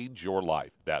change your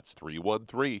life. That's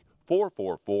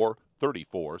 313-444-3463.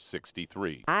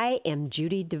 3463. I am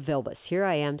Judy DeVilbus. Here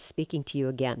I am speaking to you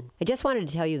again. I just wanted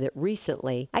to tell you that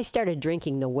recently I started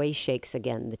drinking the Whey Shakes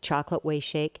again, the chocolate Whey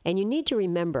Shake. And you need to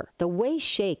remember, the Whey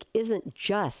Shake isn't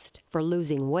just for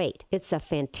losing weight. It's a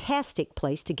fantastic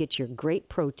place to get your great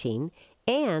protein.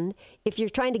 And if you're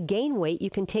trying to gain weight, you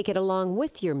can take it along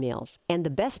with your meals. And the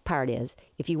best part is,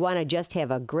 if you want to just have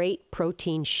a great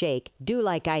protein shake, do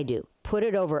like I do. Put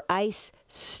it over ice,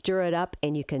 stir it up,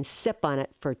 and you can sip on it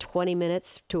for 20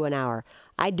 minutes to an hour.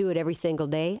 I do it every single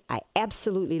day. I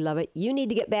absolutely love it. You need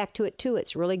to get back to it too.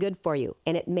 It's really good for you.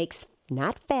 And it makes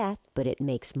not fat, but it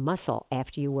makes muscle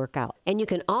after you work out. And you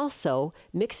can also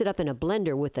mix it up in a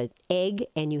blender with an egg,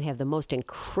 and you have the most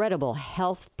incredible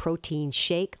health protein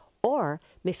shake. Or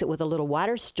mix it with a little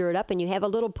water, stir it up, and you have a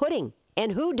little pudding.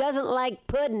 And who doesn't like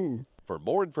pudding? For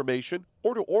more information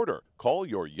or to order, call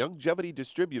your Youngevity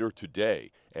distributor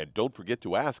today. And don't forget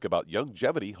to ask about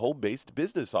Youngevity home-based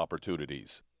business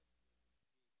opportunities.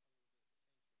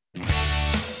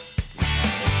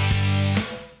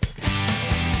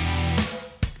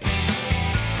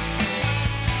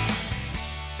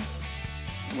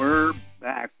 We're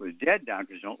back with Dead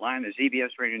Doctors Don't Lie on the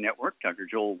ZBS Radio Network. Dr.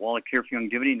 Joel Wallach here for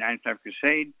Youngevity, 95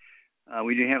 Crusade.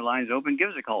 We do have lines open. Give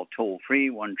us a call toll-free,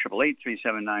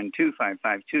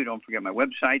 1-888-379-2552. Don't forget my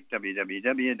website,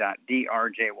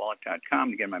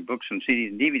 www.drjwallach.com, to get my books and CDs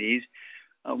and DVDs.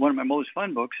 One of my most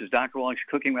fun books is Dr. Wallach's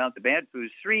Cooking Without the Bad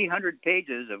Foods, 300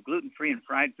 pages of gluten-free and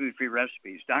fried food-free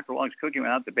recipes. Dr. Wallach's Cooking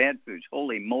Without the Bad Foods.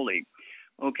 Holy moly.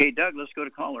 Okay, Doug, let's go to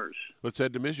callers. Let's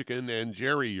head to Michigan. And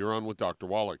Jerry, you're on with Dr.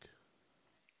 Wallach.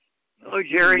 Hello,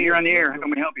 Jerry. You're on the air. How can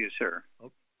we help you, sir?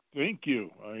 Thank you.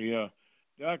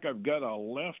 Doc, I've got a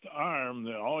left arm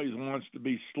that always wants to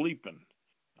be sleeping.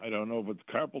 I don't know if it's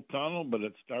carpal tunnel, but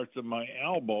it starts at my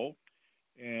elbow,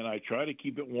 and I try to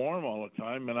keep it warm all the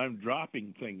time, and I'm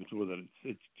dropping things with it.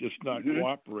 It's just not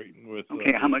cooperating with.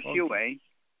 Okay, how much do you weigh?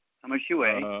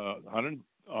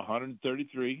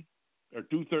 133. or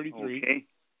 233. Okay.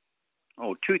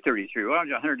 Oh, 233. Well,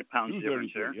 100 pounds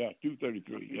difference there. Yeah,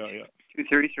 233. Yeah.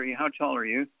 233. How tall are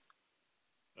you?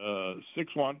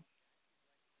 6'1".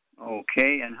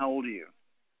 Okay, and how old are you?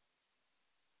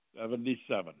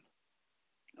 77.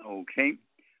 Okay.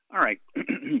 All right.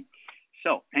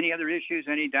 So, any other issues?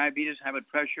 Any diabetes, high blood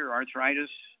pressure, arthritis?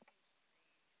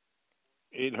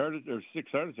 6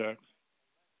 heart attacks.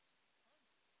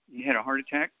 You had a heart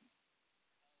attack?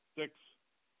 6.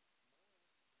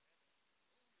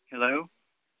 Hello?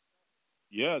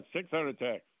 Yeah, 6 heart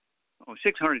attacks. Oh,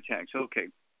 6 heart attacks. Okay.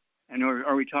 And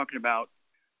are we talking about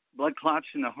blood clots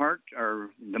in the heart or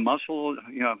the muscle,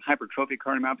 hypertrophic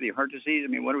cardiomyopathy, heart disease? I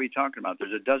mean, what are we talking about?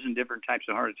 There's a dozen different types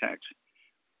of heart attacks.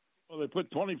 Well, they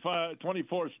put 24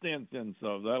 stents in,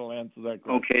 so that'll answer that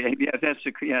question. Okay.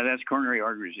 Yeah, that's coronary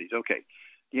artery disease. Okay.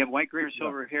 Do you have white, gray, or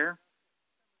silver hair?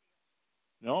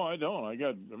 No, I don't. I've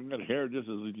got hair just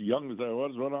as young as I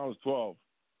was when I was 12.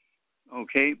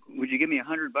 Okay. Would you give me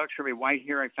 $100 for every white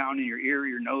hair I found in your ear,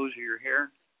 your nose, or your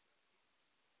hair?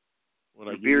 Would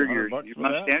I give beard, you $100 your for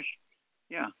mustache?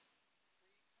 That?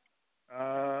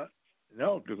 Yeah.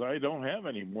 No, because I don't have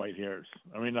any white hairs.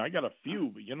 I mean, I got a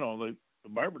few, but the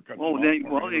barber cuts them off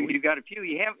for me. You got a few.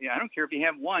 You have. I don't care if you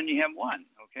have one. You have one.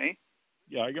 Okay.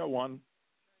 Yeah, I got one.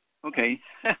 Okay.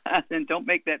 Then don't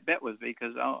make that bet with me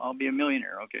because I'll be a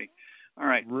millionaire. Okay. All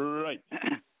right. Right.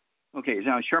 Okay.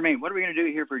 Now, Charmaine, what are we going to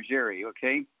do here for Jerry?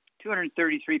 Okay.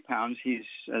 233 pounds. He's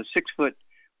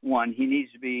 6'1". He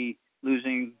needs to be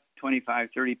losing 25,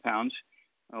 30 pounds.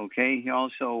 Okay. He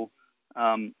also,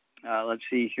 let's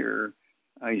see here,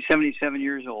 he's 77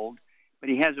 years old, but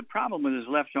he has a problem with his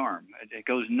left arm. It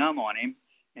goes numb on him,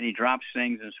 and he drops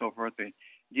things and so forth. But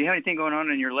do you have anything going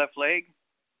on in your left leg,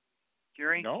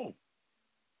 Jerry? No.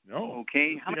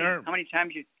 Okay. How many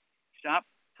times you stop?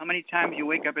 How many times you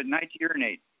wake up at night to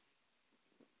urinate?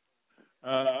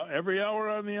 Every hour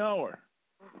on the hour.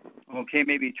 Okay,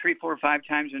 maybe 3, 4, 5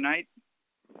 times a night?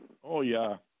 Oh,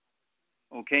 yeah.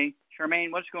 Okay.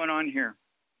 Charmaine, what's going on here?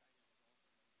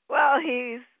 Well,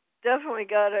 he's definitely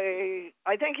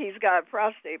I think he's got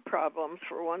prostate problems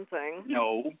for one thing.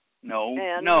 No.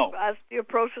 And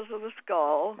osteoporosis of the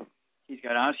skull. He's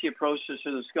got osteoporosis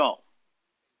of the skull.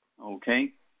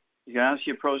 Okay. He's got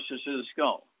osteoporosis of the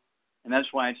skull. And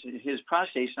that's why his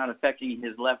prostate's not affecting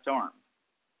his left arm.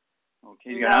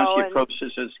 Okay. He's got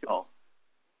osteoporosis of the skull.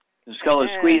 The skull is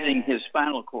squeezing his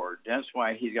spinal cord. That's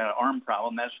why he's got an arm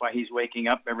problem. That's why he's waking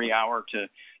up every hour to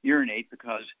urinate,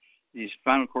 because the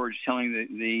spinal cord is telling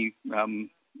the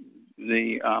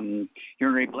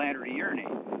urinary bladder to urinate.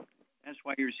 That's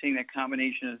why you're seeing that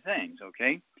combination of things,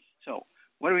 okay? So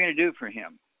what are we going to do for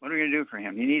him?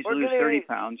 He needs to lose 30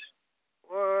 pounds.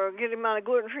 We're get him on a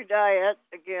gluten-free diet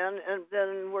again, and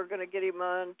then we're going to get him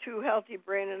on 2 healthy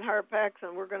brain and heart packs,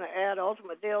 and we're going to add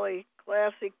Ultimate Daily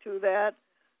Classic to that,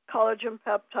 collagen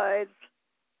peptides,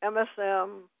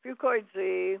 MSM, Fucoid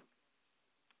Z,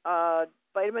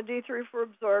 vitamin D3 for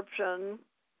absorption,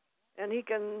 and he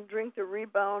can drink the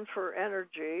Rebound for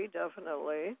energy,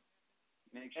 definitely.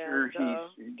 Make sure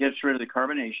he gets rid of the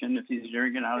carbonation if he's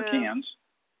drinking out of cans.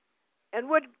 And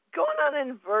would going on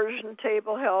inversion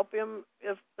table help him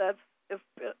if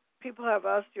people have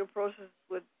osteoporosis?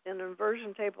 Would an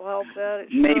inversion table help that?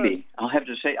 Maybe. I'll have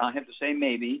to say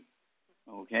maybe.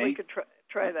 Okay. We could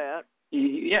try that.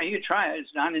 You could try it.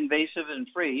 It's non-invasive and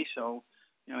free, so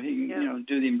he can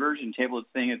do the inversion table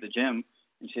thing at the gym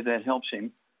and see if that helps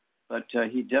him. But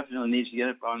he definitely needs to get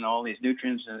up on all these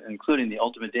nutrients, including the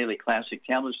Ultimate Daily Classic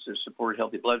tablets to support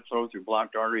healthy blood flow through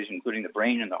blocked arteries, including the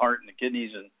brain and the heart and the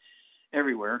kidneys and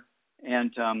everywhere.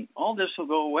 And all this will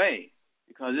go away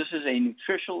because this is a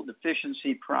nutritional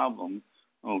deficiency problem,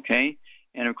 okay?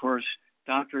 And, of course,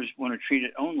 doctors want to treat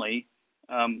it only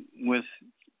with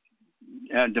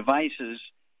devices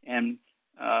and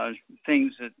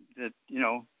things that,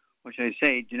 which I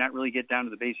say do not really get down to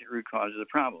the basic root cause of the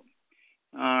problem.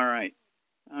 All right.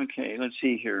 Okay, let's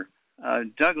see here.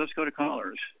 Doug, let's go to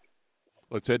callers.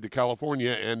 Let's head to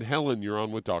California. And Helen, you're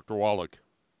on with Dr. Wallach.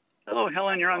 Hello,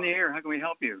 Helen. You're on the air. How can we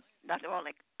help you? Dr.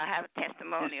 Wallach, I have a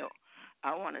testimonial.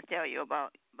 I want to tell you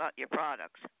about your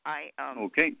products.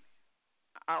 Okay.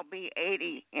 I'll be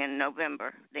 80 in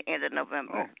November, the end of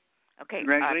November. Oh, okay.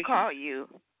 Congratulations. I called you.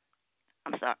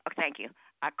 I'm sorry. Oh, thank you.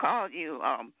 I called you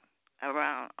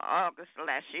around August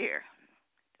last year,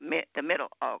 the middle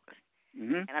of August.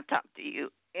 Mm-hmm. And I talked to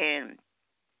you, and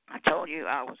I told you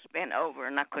I was bent over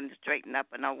and I couldn't straighten up,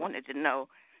 and I wanted to know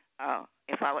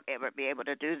if I would ever be able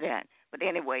to do that. But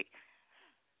anyway,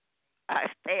 I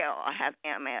fell. I have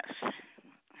MS,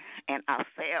 and I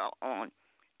fell on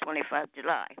 25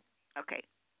 July. Okay.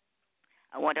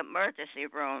 I went to emergency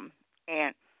room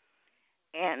and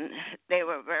they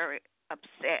were very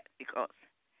upset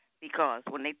because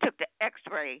when they took the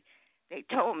X-ray, they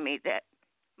told me that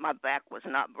my back was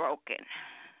not broken,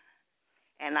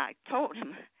 and I told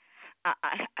him.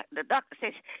 The doctor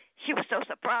said she was so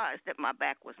surprised that my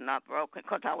back was not broken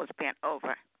because I was bent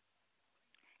over.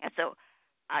 And so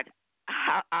I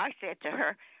said to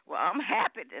her, well, I'm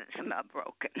happy that it's not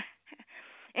broken.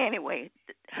 Anyway,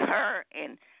 her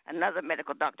and another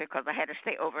medical doctor, because I had to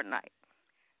stay overnight,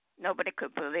 nobody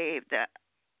could believe that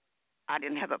I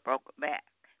didn't have a broken back.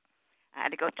 I had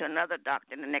to go to another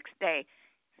doctor the next day.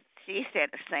 She said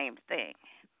the same thing.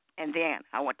 And then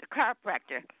I went to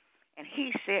chiropractor, and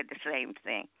he said the same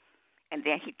thing. And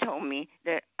then he told me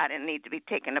that I didn't need to be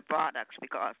taking the products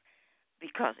because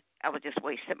I was just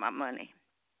wasting my money.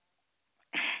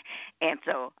 And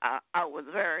so I was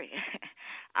very,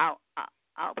 I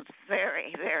was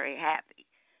very, very happy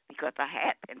because I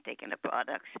had been taking the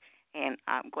products, and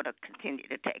I'm going to continue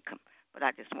to take them. But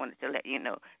I just wanted to let you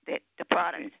know that the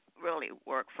products really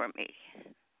work for me.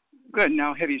 Good.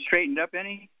 Now, have you straightened up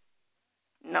any?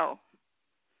 No.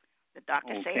 The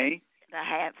doctor said that I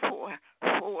had four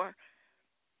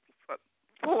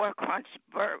crunch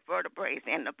vertebrae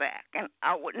in the back, and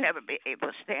I would never be able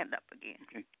to stand up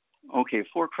again. Okay,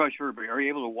 4 crushed vertebrae. Are you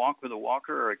able to walk with a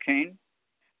walker or a cane?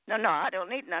 No, I don't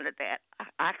need none of that.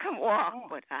 I can walk,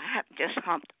 but I have just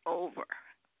humped over.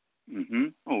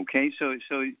 Okay, so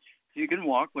you can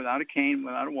walk without a cane,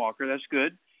 without a walker. That's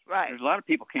good. Right. There's a lot of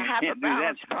people can't do that. I have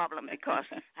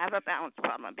a balance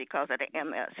problem because of the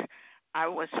MS. I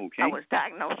was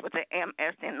diagnosed with the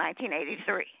MS in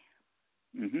 1983.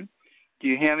 Do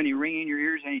you have any ringing in your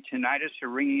ears, any tinnitus or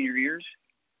ringing in your ears?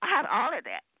 I have all of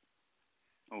that.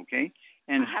 Okay.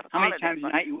 And how many times a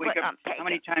night you wake up? How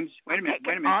many times? Wait a minute.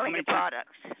 All of your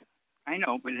products. I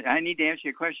know, but I need to ask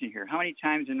you a question here. How many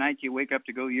times a night do you wake up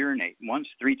to go urinate? Once,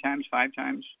 3 times, 5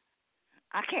 times?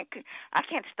 I can't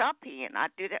stop peeing. I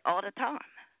do that all the time.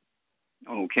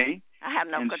 Okay. I have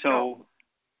no control.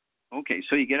 Okay,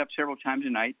 so you get up several times a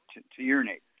night to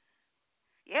urinate.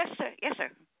 Yes, sir.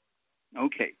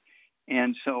 Okay.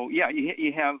 And so, yeah,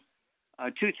 you have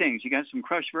 2 things. You got some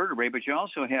crushed vertebrae, but you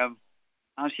also have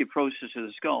osteoporosis of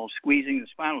the skull, squeezing the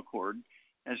spinal cord.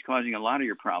 That's causing a lot of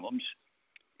your problems.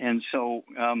 And so,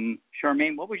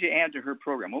 Charmaine, what would you add to her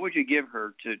program? What would you give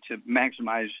her to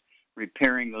maximize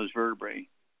repairing those vertebrae?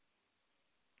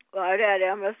 Well, I'd add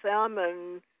MSM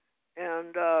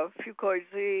and Fucoid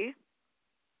Z.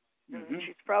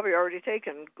 She's probably already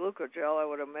taken glucogel, I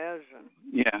would imagine.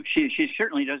 Yeah, she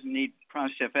certainly doesn't need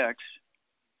Prostef X.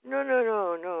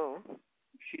 No.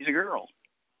 She's a girl.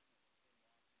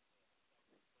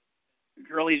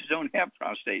 Girlies don't have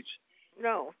prostates.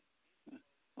 No.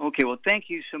 Okay, well, thank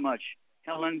you so much,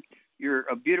 Helen. You're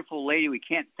a beautiful lady. We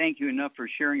can't thank you enough for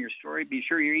sharing your story. Be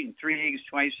sure you're eating 3 eggs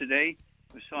twice a day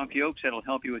with soft yolks. That'll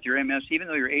help you with your MS. Even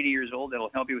though you're 80 years old,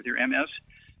 that'll help you with your MS,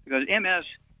 because MS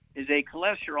is a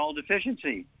cholesterol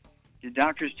deficiency. Did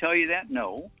doctors tell you that?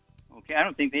 No. Okay, I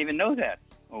don't think they even know that.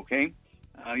 Okay,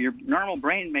 your normal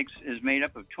brain is made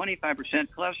up of 25%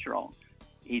 cholesterol.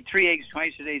 Eat 3 eggs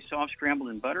twice a day, soft, scrambled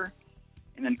in butter,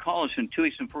 and then call us in 2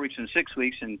 weeks and 4 weeks and 6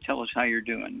 weeks and tell us how you're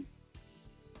doing.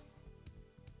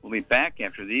 We'll be back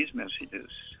after these messages.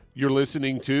 You're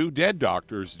listening to Dead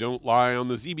Doctors Don't Lie on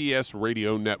the ZBS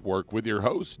Radio Network with your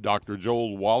host, Dr.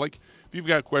 Joel Wallach. If you've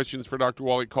got questions for Dr.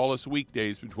 Wallach, call us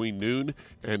weekdays between noon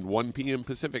and 1 p.m.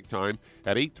 Pacific Time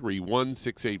at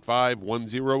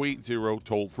 831-685-1080,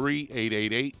 toll free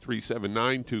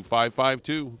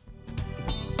 888-379-2552.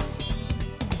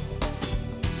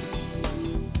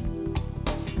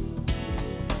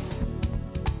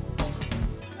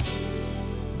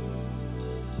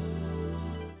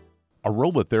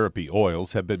 Aromatherapy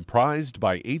oils have been prized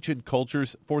by ancient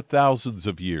cultures for thousands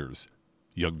of years.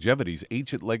 Longevity's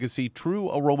ancient legacy, True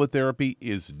Aromatherapy,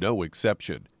 is no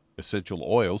exception. Essential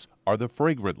oils are the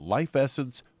fragrant life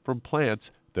essence from plants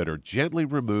that are gently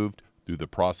removed through the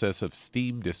process of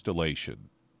steam distillation.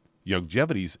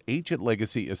 Longevity's ancient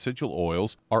legacy essential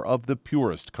oils are of the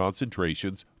purest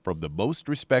concentrations from the most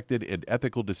respected and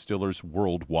ethical distillers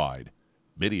worldwide.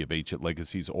 Many of Ancient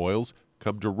Legacy's oils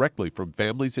come directly from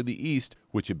families in the East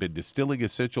which have been distilling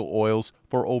essential oils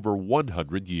for over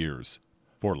 100 years.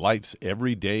 For life's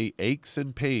everyday aches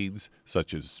and pains,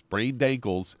 such as sprained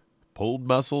ankles, pulled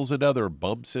muscles, and other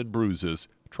bumps and bruises,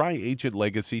 try Ancient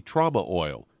Legacy Trauma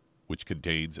Oil, which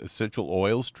contains essential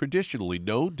oils traditionally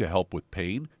known to help with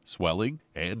pain, swelling,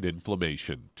 and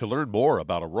inflammation. To learn more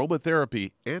about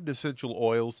aromatherapy and essential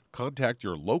oils, contact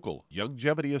your local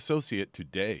Longevity associate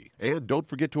today. And don't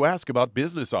forget to ask about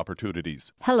business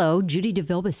opportunities. Hello, Judy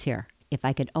DeVilbus here. If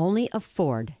I could only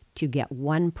afford to get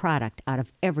one product out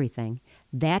of everything,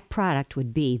 that product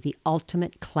would be the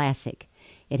Ultimate Classic.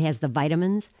 It has the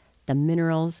vitamins, the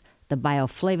minerals, the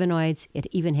bioflavonoids. It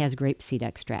even has grapeseed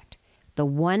extract. The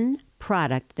one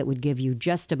product that would give you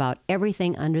just about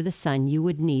everything under the sun you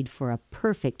would need for a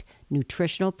perfect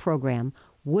nutritional program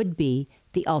would be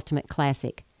the Ultimate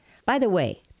Classic. By the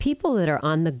way, people that are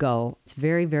on the go, it's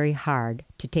very, very hard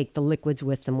to take the liquids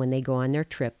with them when they go on their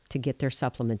trip to get their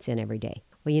supplements in every day.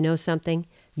 Well, you know something?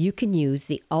 You can use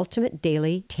the Ultimate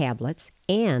Daily tablets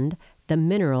and the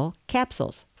mineral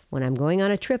capsules. When I'm going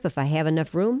on a trip, if I have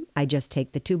enough room, I just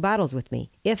take the 2 bottles with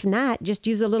me. If not, just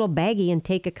use a little baggie and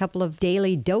take a couple of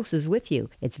daily doses with you.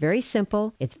 It's very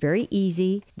simple. It's very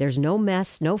easy. There's no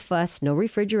mess, no fuss, no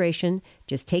refrigeration.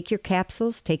 Just take your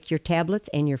capsules, take your tablets,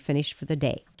 and you're finished for the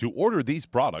day. To order these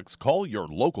products, call your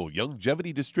local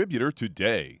Youngevity distributor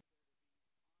today.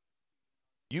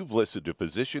 You've listened to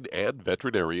physician and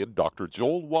veterinarian Dr.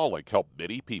 Joel Wallach help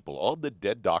many people on the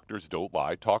Dead Doctors Don't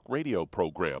Lie talk radio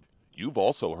program. You've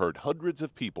also heard hundreds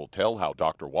of people tell how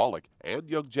Dr. Wallach and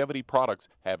Youngevity products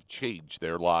have changed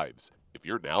their lives. If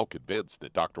you're now convinced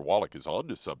that Dr. Wallach is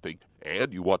onto something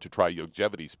and you want to try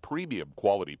Youngevity's premium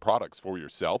quality products for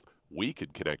yourself, we can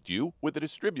connect you with a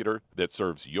distributor that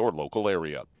serves your local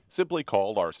area. Simply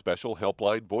call our special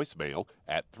helpline voicemail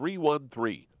at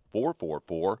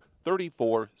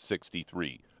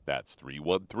 313-444-3463. That's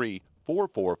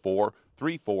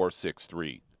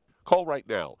 313-444-3463. Call right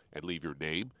now and leave your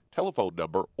name, telephone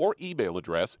number, or email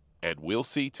address, and we'll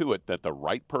see to it that the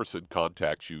right person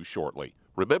contacts you shortly.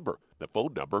 Remember, the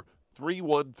phone number,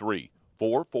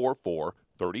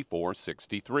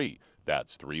 313-444-3463.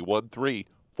 That's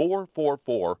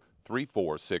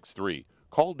 313-444-3463.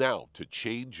 Call now to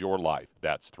change your life.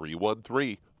 That's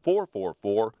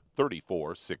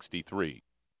 313-444-3463.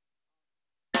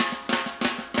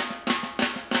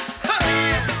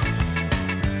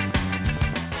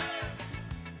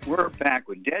 We're back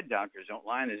with Dead Doctors Don't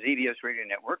Lie on the ZBS Radio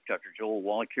Network. Dr. Joel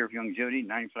Wallach here for Youngevity,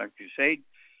 95 Crusade.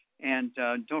 And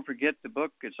don't forget the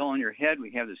book, It's All in Your Head.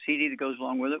 We have the CD that goes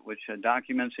along with it, which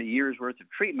documents a year's worth of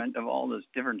treatment of all those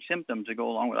different symptoms that go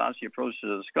along with osteoporosis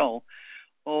of the skull.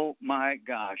 Oh, my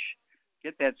gosh.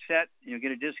 Get that set, and you'll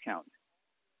get a discount.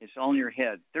 It's all in your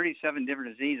head. 37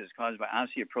 different diseases caused by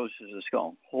osteoporosis of the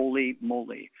skull. Holy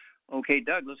moly. Okay,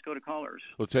 Doug, let's go to callers.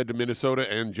 Let's head to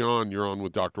Minnesota. And John, you're on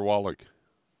with Dr. Wallach.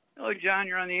 Hello, John.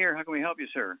 You're on the air. How can we help you,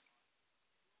 sir?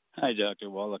 Hi, Dr.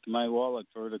 Wallach. My Wallach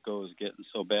vertigo is getting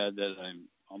so bad that I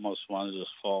almost want to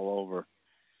just fall over.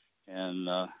 And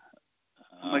how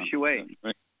much you weigh?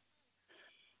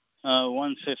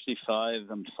 155.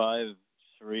 I'm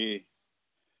 5'3",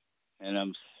 and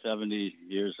I'm 70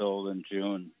 years old in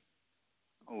June.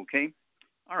 Okay.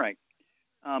 All right.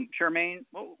 Charmaine,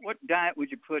 what diet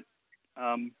would you put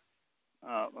John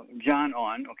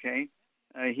on? Okay.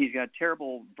 He's got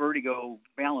terrible vertigo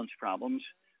balance problems.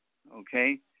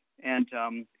 Okay. And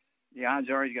the odds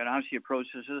are he's got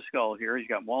osteoporosis of the skull here. He's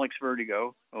got Wallach's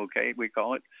vertigo. Okay, we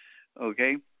call it.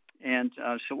 Okay. And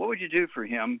so what would you do for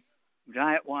him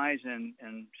diet-wise and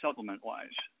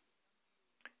supplement-wise?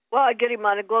 Well, I get him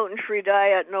on a gluten-free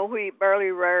diet, no wheat,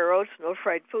 barley, rye oats, no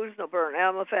fried foods, no burnt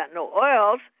animal fat, no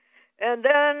oils. And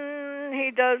then he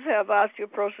does have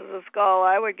osteoporosis of the skull.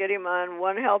 I would get him on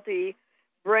one healthy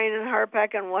brain and heart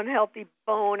pack and one healthy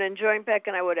bone and joint pack,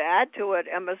 and I would add to it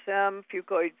MSM,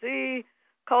 Fucoid Z,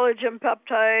 collagen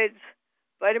peptides,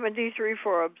 vitamin D3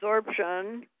 for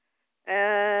absorption,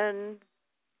 and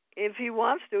if he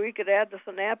wants to, he could add the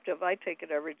Synaptive. I take it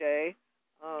every day.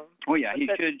 He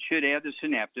should add the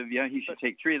Synaptive. Yeah, he should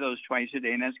take 3 of those twice a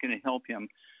day, and that's going to help him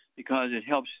because it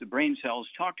helps the brain cells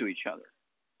talk to each other.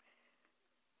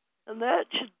 And that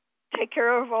should take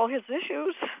care of all his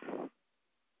issues.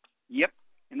 Yep.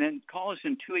 And then call us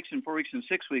in 2 weeks and 4 weeks and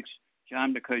 6 weeks,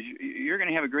 John, because you're going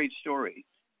to have a great story.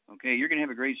 Okay, you're going to have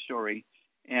a great story.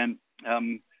 And,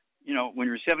 when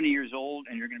you're 70 years old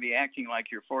and you're going to be acting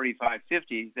like you're 45,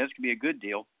 50, that's going to be a good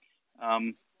deal.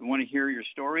 We want to hear your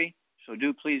story, so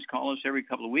do please call us every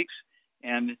couple of weeks.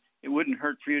 And it wouldn't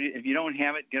hurt for you to, if you don't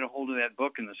have it, get a hold of that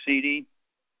book and the CD.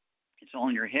 It's all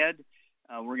in your head.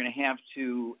 We're going to have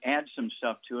to add some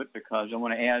stuff to it because I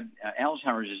want to add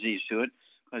Alzheimer's disease to it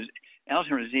because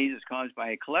Alzheimer's disease is caused by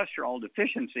a cholesterol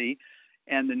deficiency,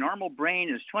 and the normal brain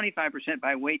is 25%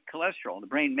 by weight cholesterol. The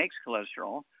brain makes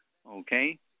cholesterol,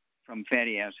 okay, from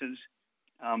fatty acids.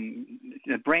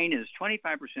 The brain is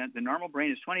 25%, the normal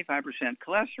brain is 25%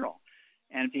 cholesterol.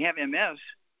 And if you have MS,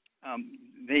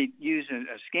 they use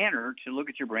a scanner to look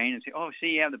at your brain and say, oh,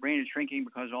 see, the brain is shrinking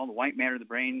because all the white matter of the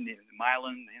brain, the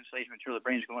myelin, the insulation material of the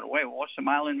brain is going away. Well, what's the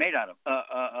myelin made out of?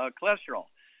 Cholesterol.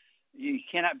 You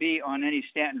cannot be on any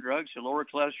statin drugs to lower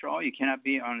cholesterol. You cannot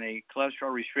be on a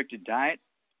cholesterol-restricted diet.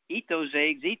 Eat those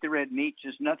eggs. Eat the red meat.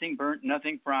 Just nothing burnt,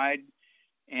 nothing fried.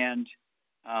 And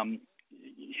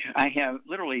I have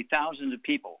literally thousands of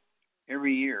people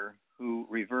every year who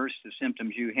reverse the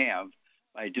symptoms you have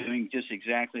by doing just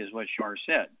exactly as what Shar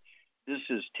said. This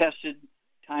is tested,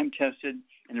 time-tested,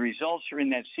 and the results are in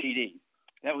that CD.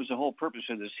 That was the whole purpose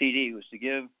of the CD, was to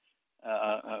give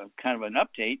kind of an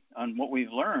update on what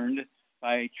we've learned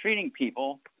by treating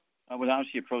people with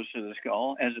osteoporosis of the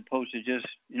skull, as opposed to just,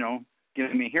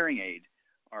 giving them a hearing aid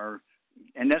or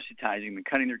anesthetizing them and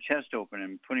cutting their chest open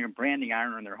and putting a branding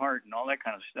iron on their heart and all that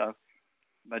kind of stuff.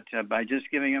 But by just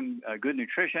giving them good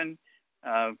nutrition,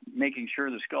 making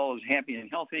sure the skull is happy and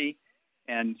healthy,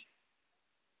 and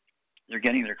they're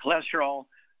getting their cholesterol,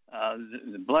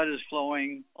 the blood is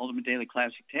flowing, Ultimate Daily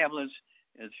Classic tablets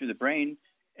through the brain,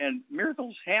 and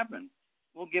miracles happen.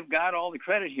 We'll give God all the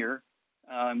credit here,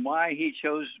 and why he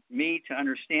chose me to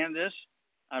understand this.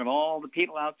 Out of all the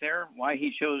people out there, why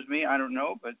he chose me, I don't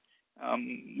know, but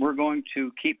we're going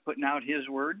to keep putting out his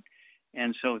word.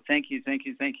 And so thank you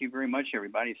very much,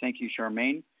 everybody. Thank you,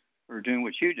 Charmaine, for doing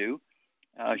what you do.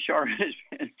 Char has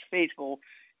been faithful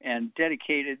and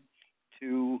dedicated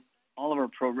to all of our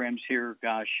programs here,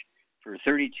 for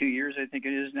 32 years, I think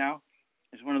it is now.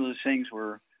 It's one of those things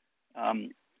where,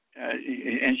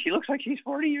 and she looks like she's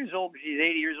 40 years old, but she's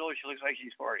 80 years old. She looks like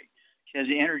she's 40. She has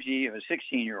the energy of a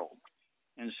 16-year-old.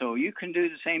 And so you can do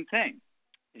the same thing.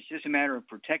 It's just a matter of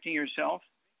protecting yourself,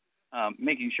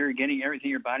 making sure you're getting everything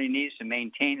your body needs to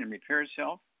maintain and repair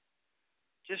itself.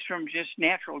 Just from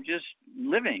natural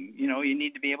living, you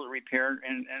need to be able to repair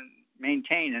and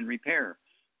maintain and repair,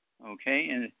 okay?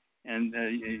 And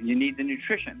you need the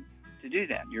nutrition to do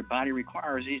that. Your body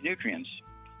requires these nutrients.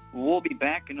 We'll be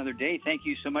back another day. Thank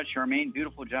you so much, Charmaine.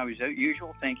 Beautiful job as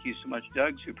usual. Thank you so much,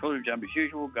 Doug. Superlative job as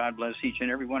usual. God bless each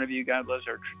and every one of you. God bless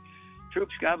our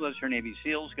troops. God bless our Navy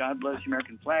SEALs. God bless the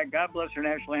American flag. God bless our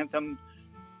national anthem.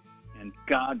 And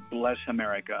God bless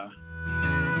America.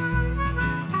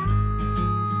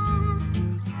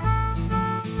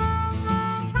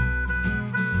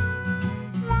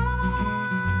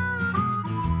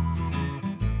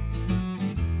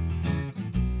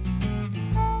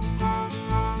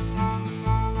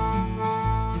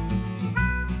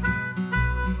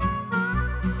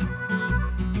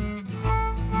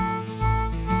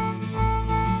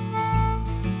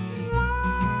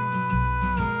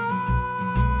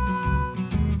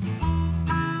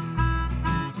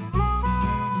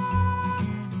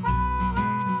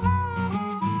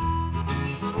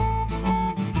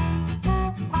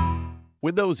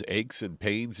 When those aches and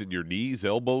pains in your knees,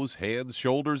 elbows, hands,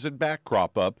 shoulders, and back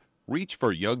crop up, reach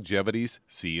for Youngevity's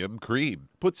CM Cream.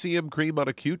 Put CM Cream on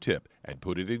a Q-tip and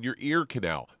put it in your ear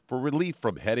canal for relief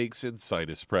from headaches and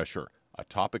sinus pressure. A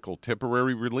topical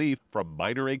temporary relief from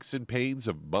minor aches and pains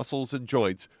of muscles and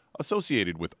joints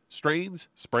associated with strains,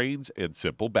 sprains, and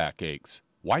simple backaches.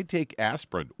 Why take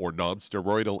aspirin or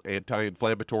non-steroidal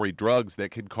anti-inflammatory drugs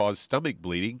that can cause stomach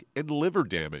bleeding and liver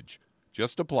damage?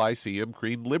 Just apply CM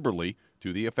Cream liberally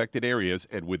to the affected areas,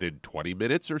 and within 20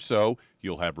 minutes or so,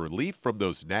 you'll have relief from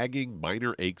those nagging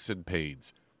minor aches and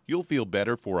pains. You'll feel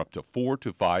better for up to 4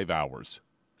 to 5 hours.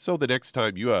 So the next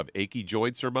time you have achy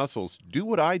joints or muscles, do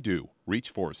what I do.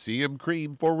 Reach for CM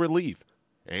Cream for relief.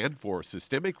 And for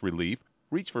systemic relief,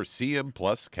 reach for CM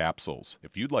Plus capsules.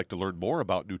 If you'd like to learn more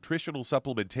about nutritional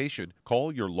supplementation,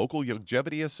 call your local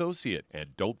Youngevity associate,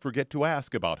 and don't forget to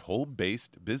ask about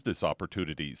home-based business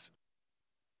opportunities.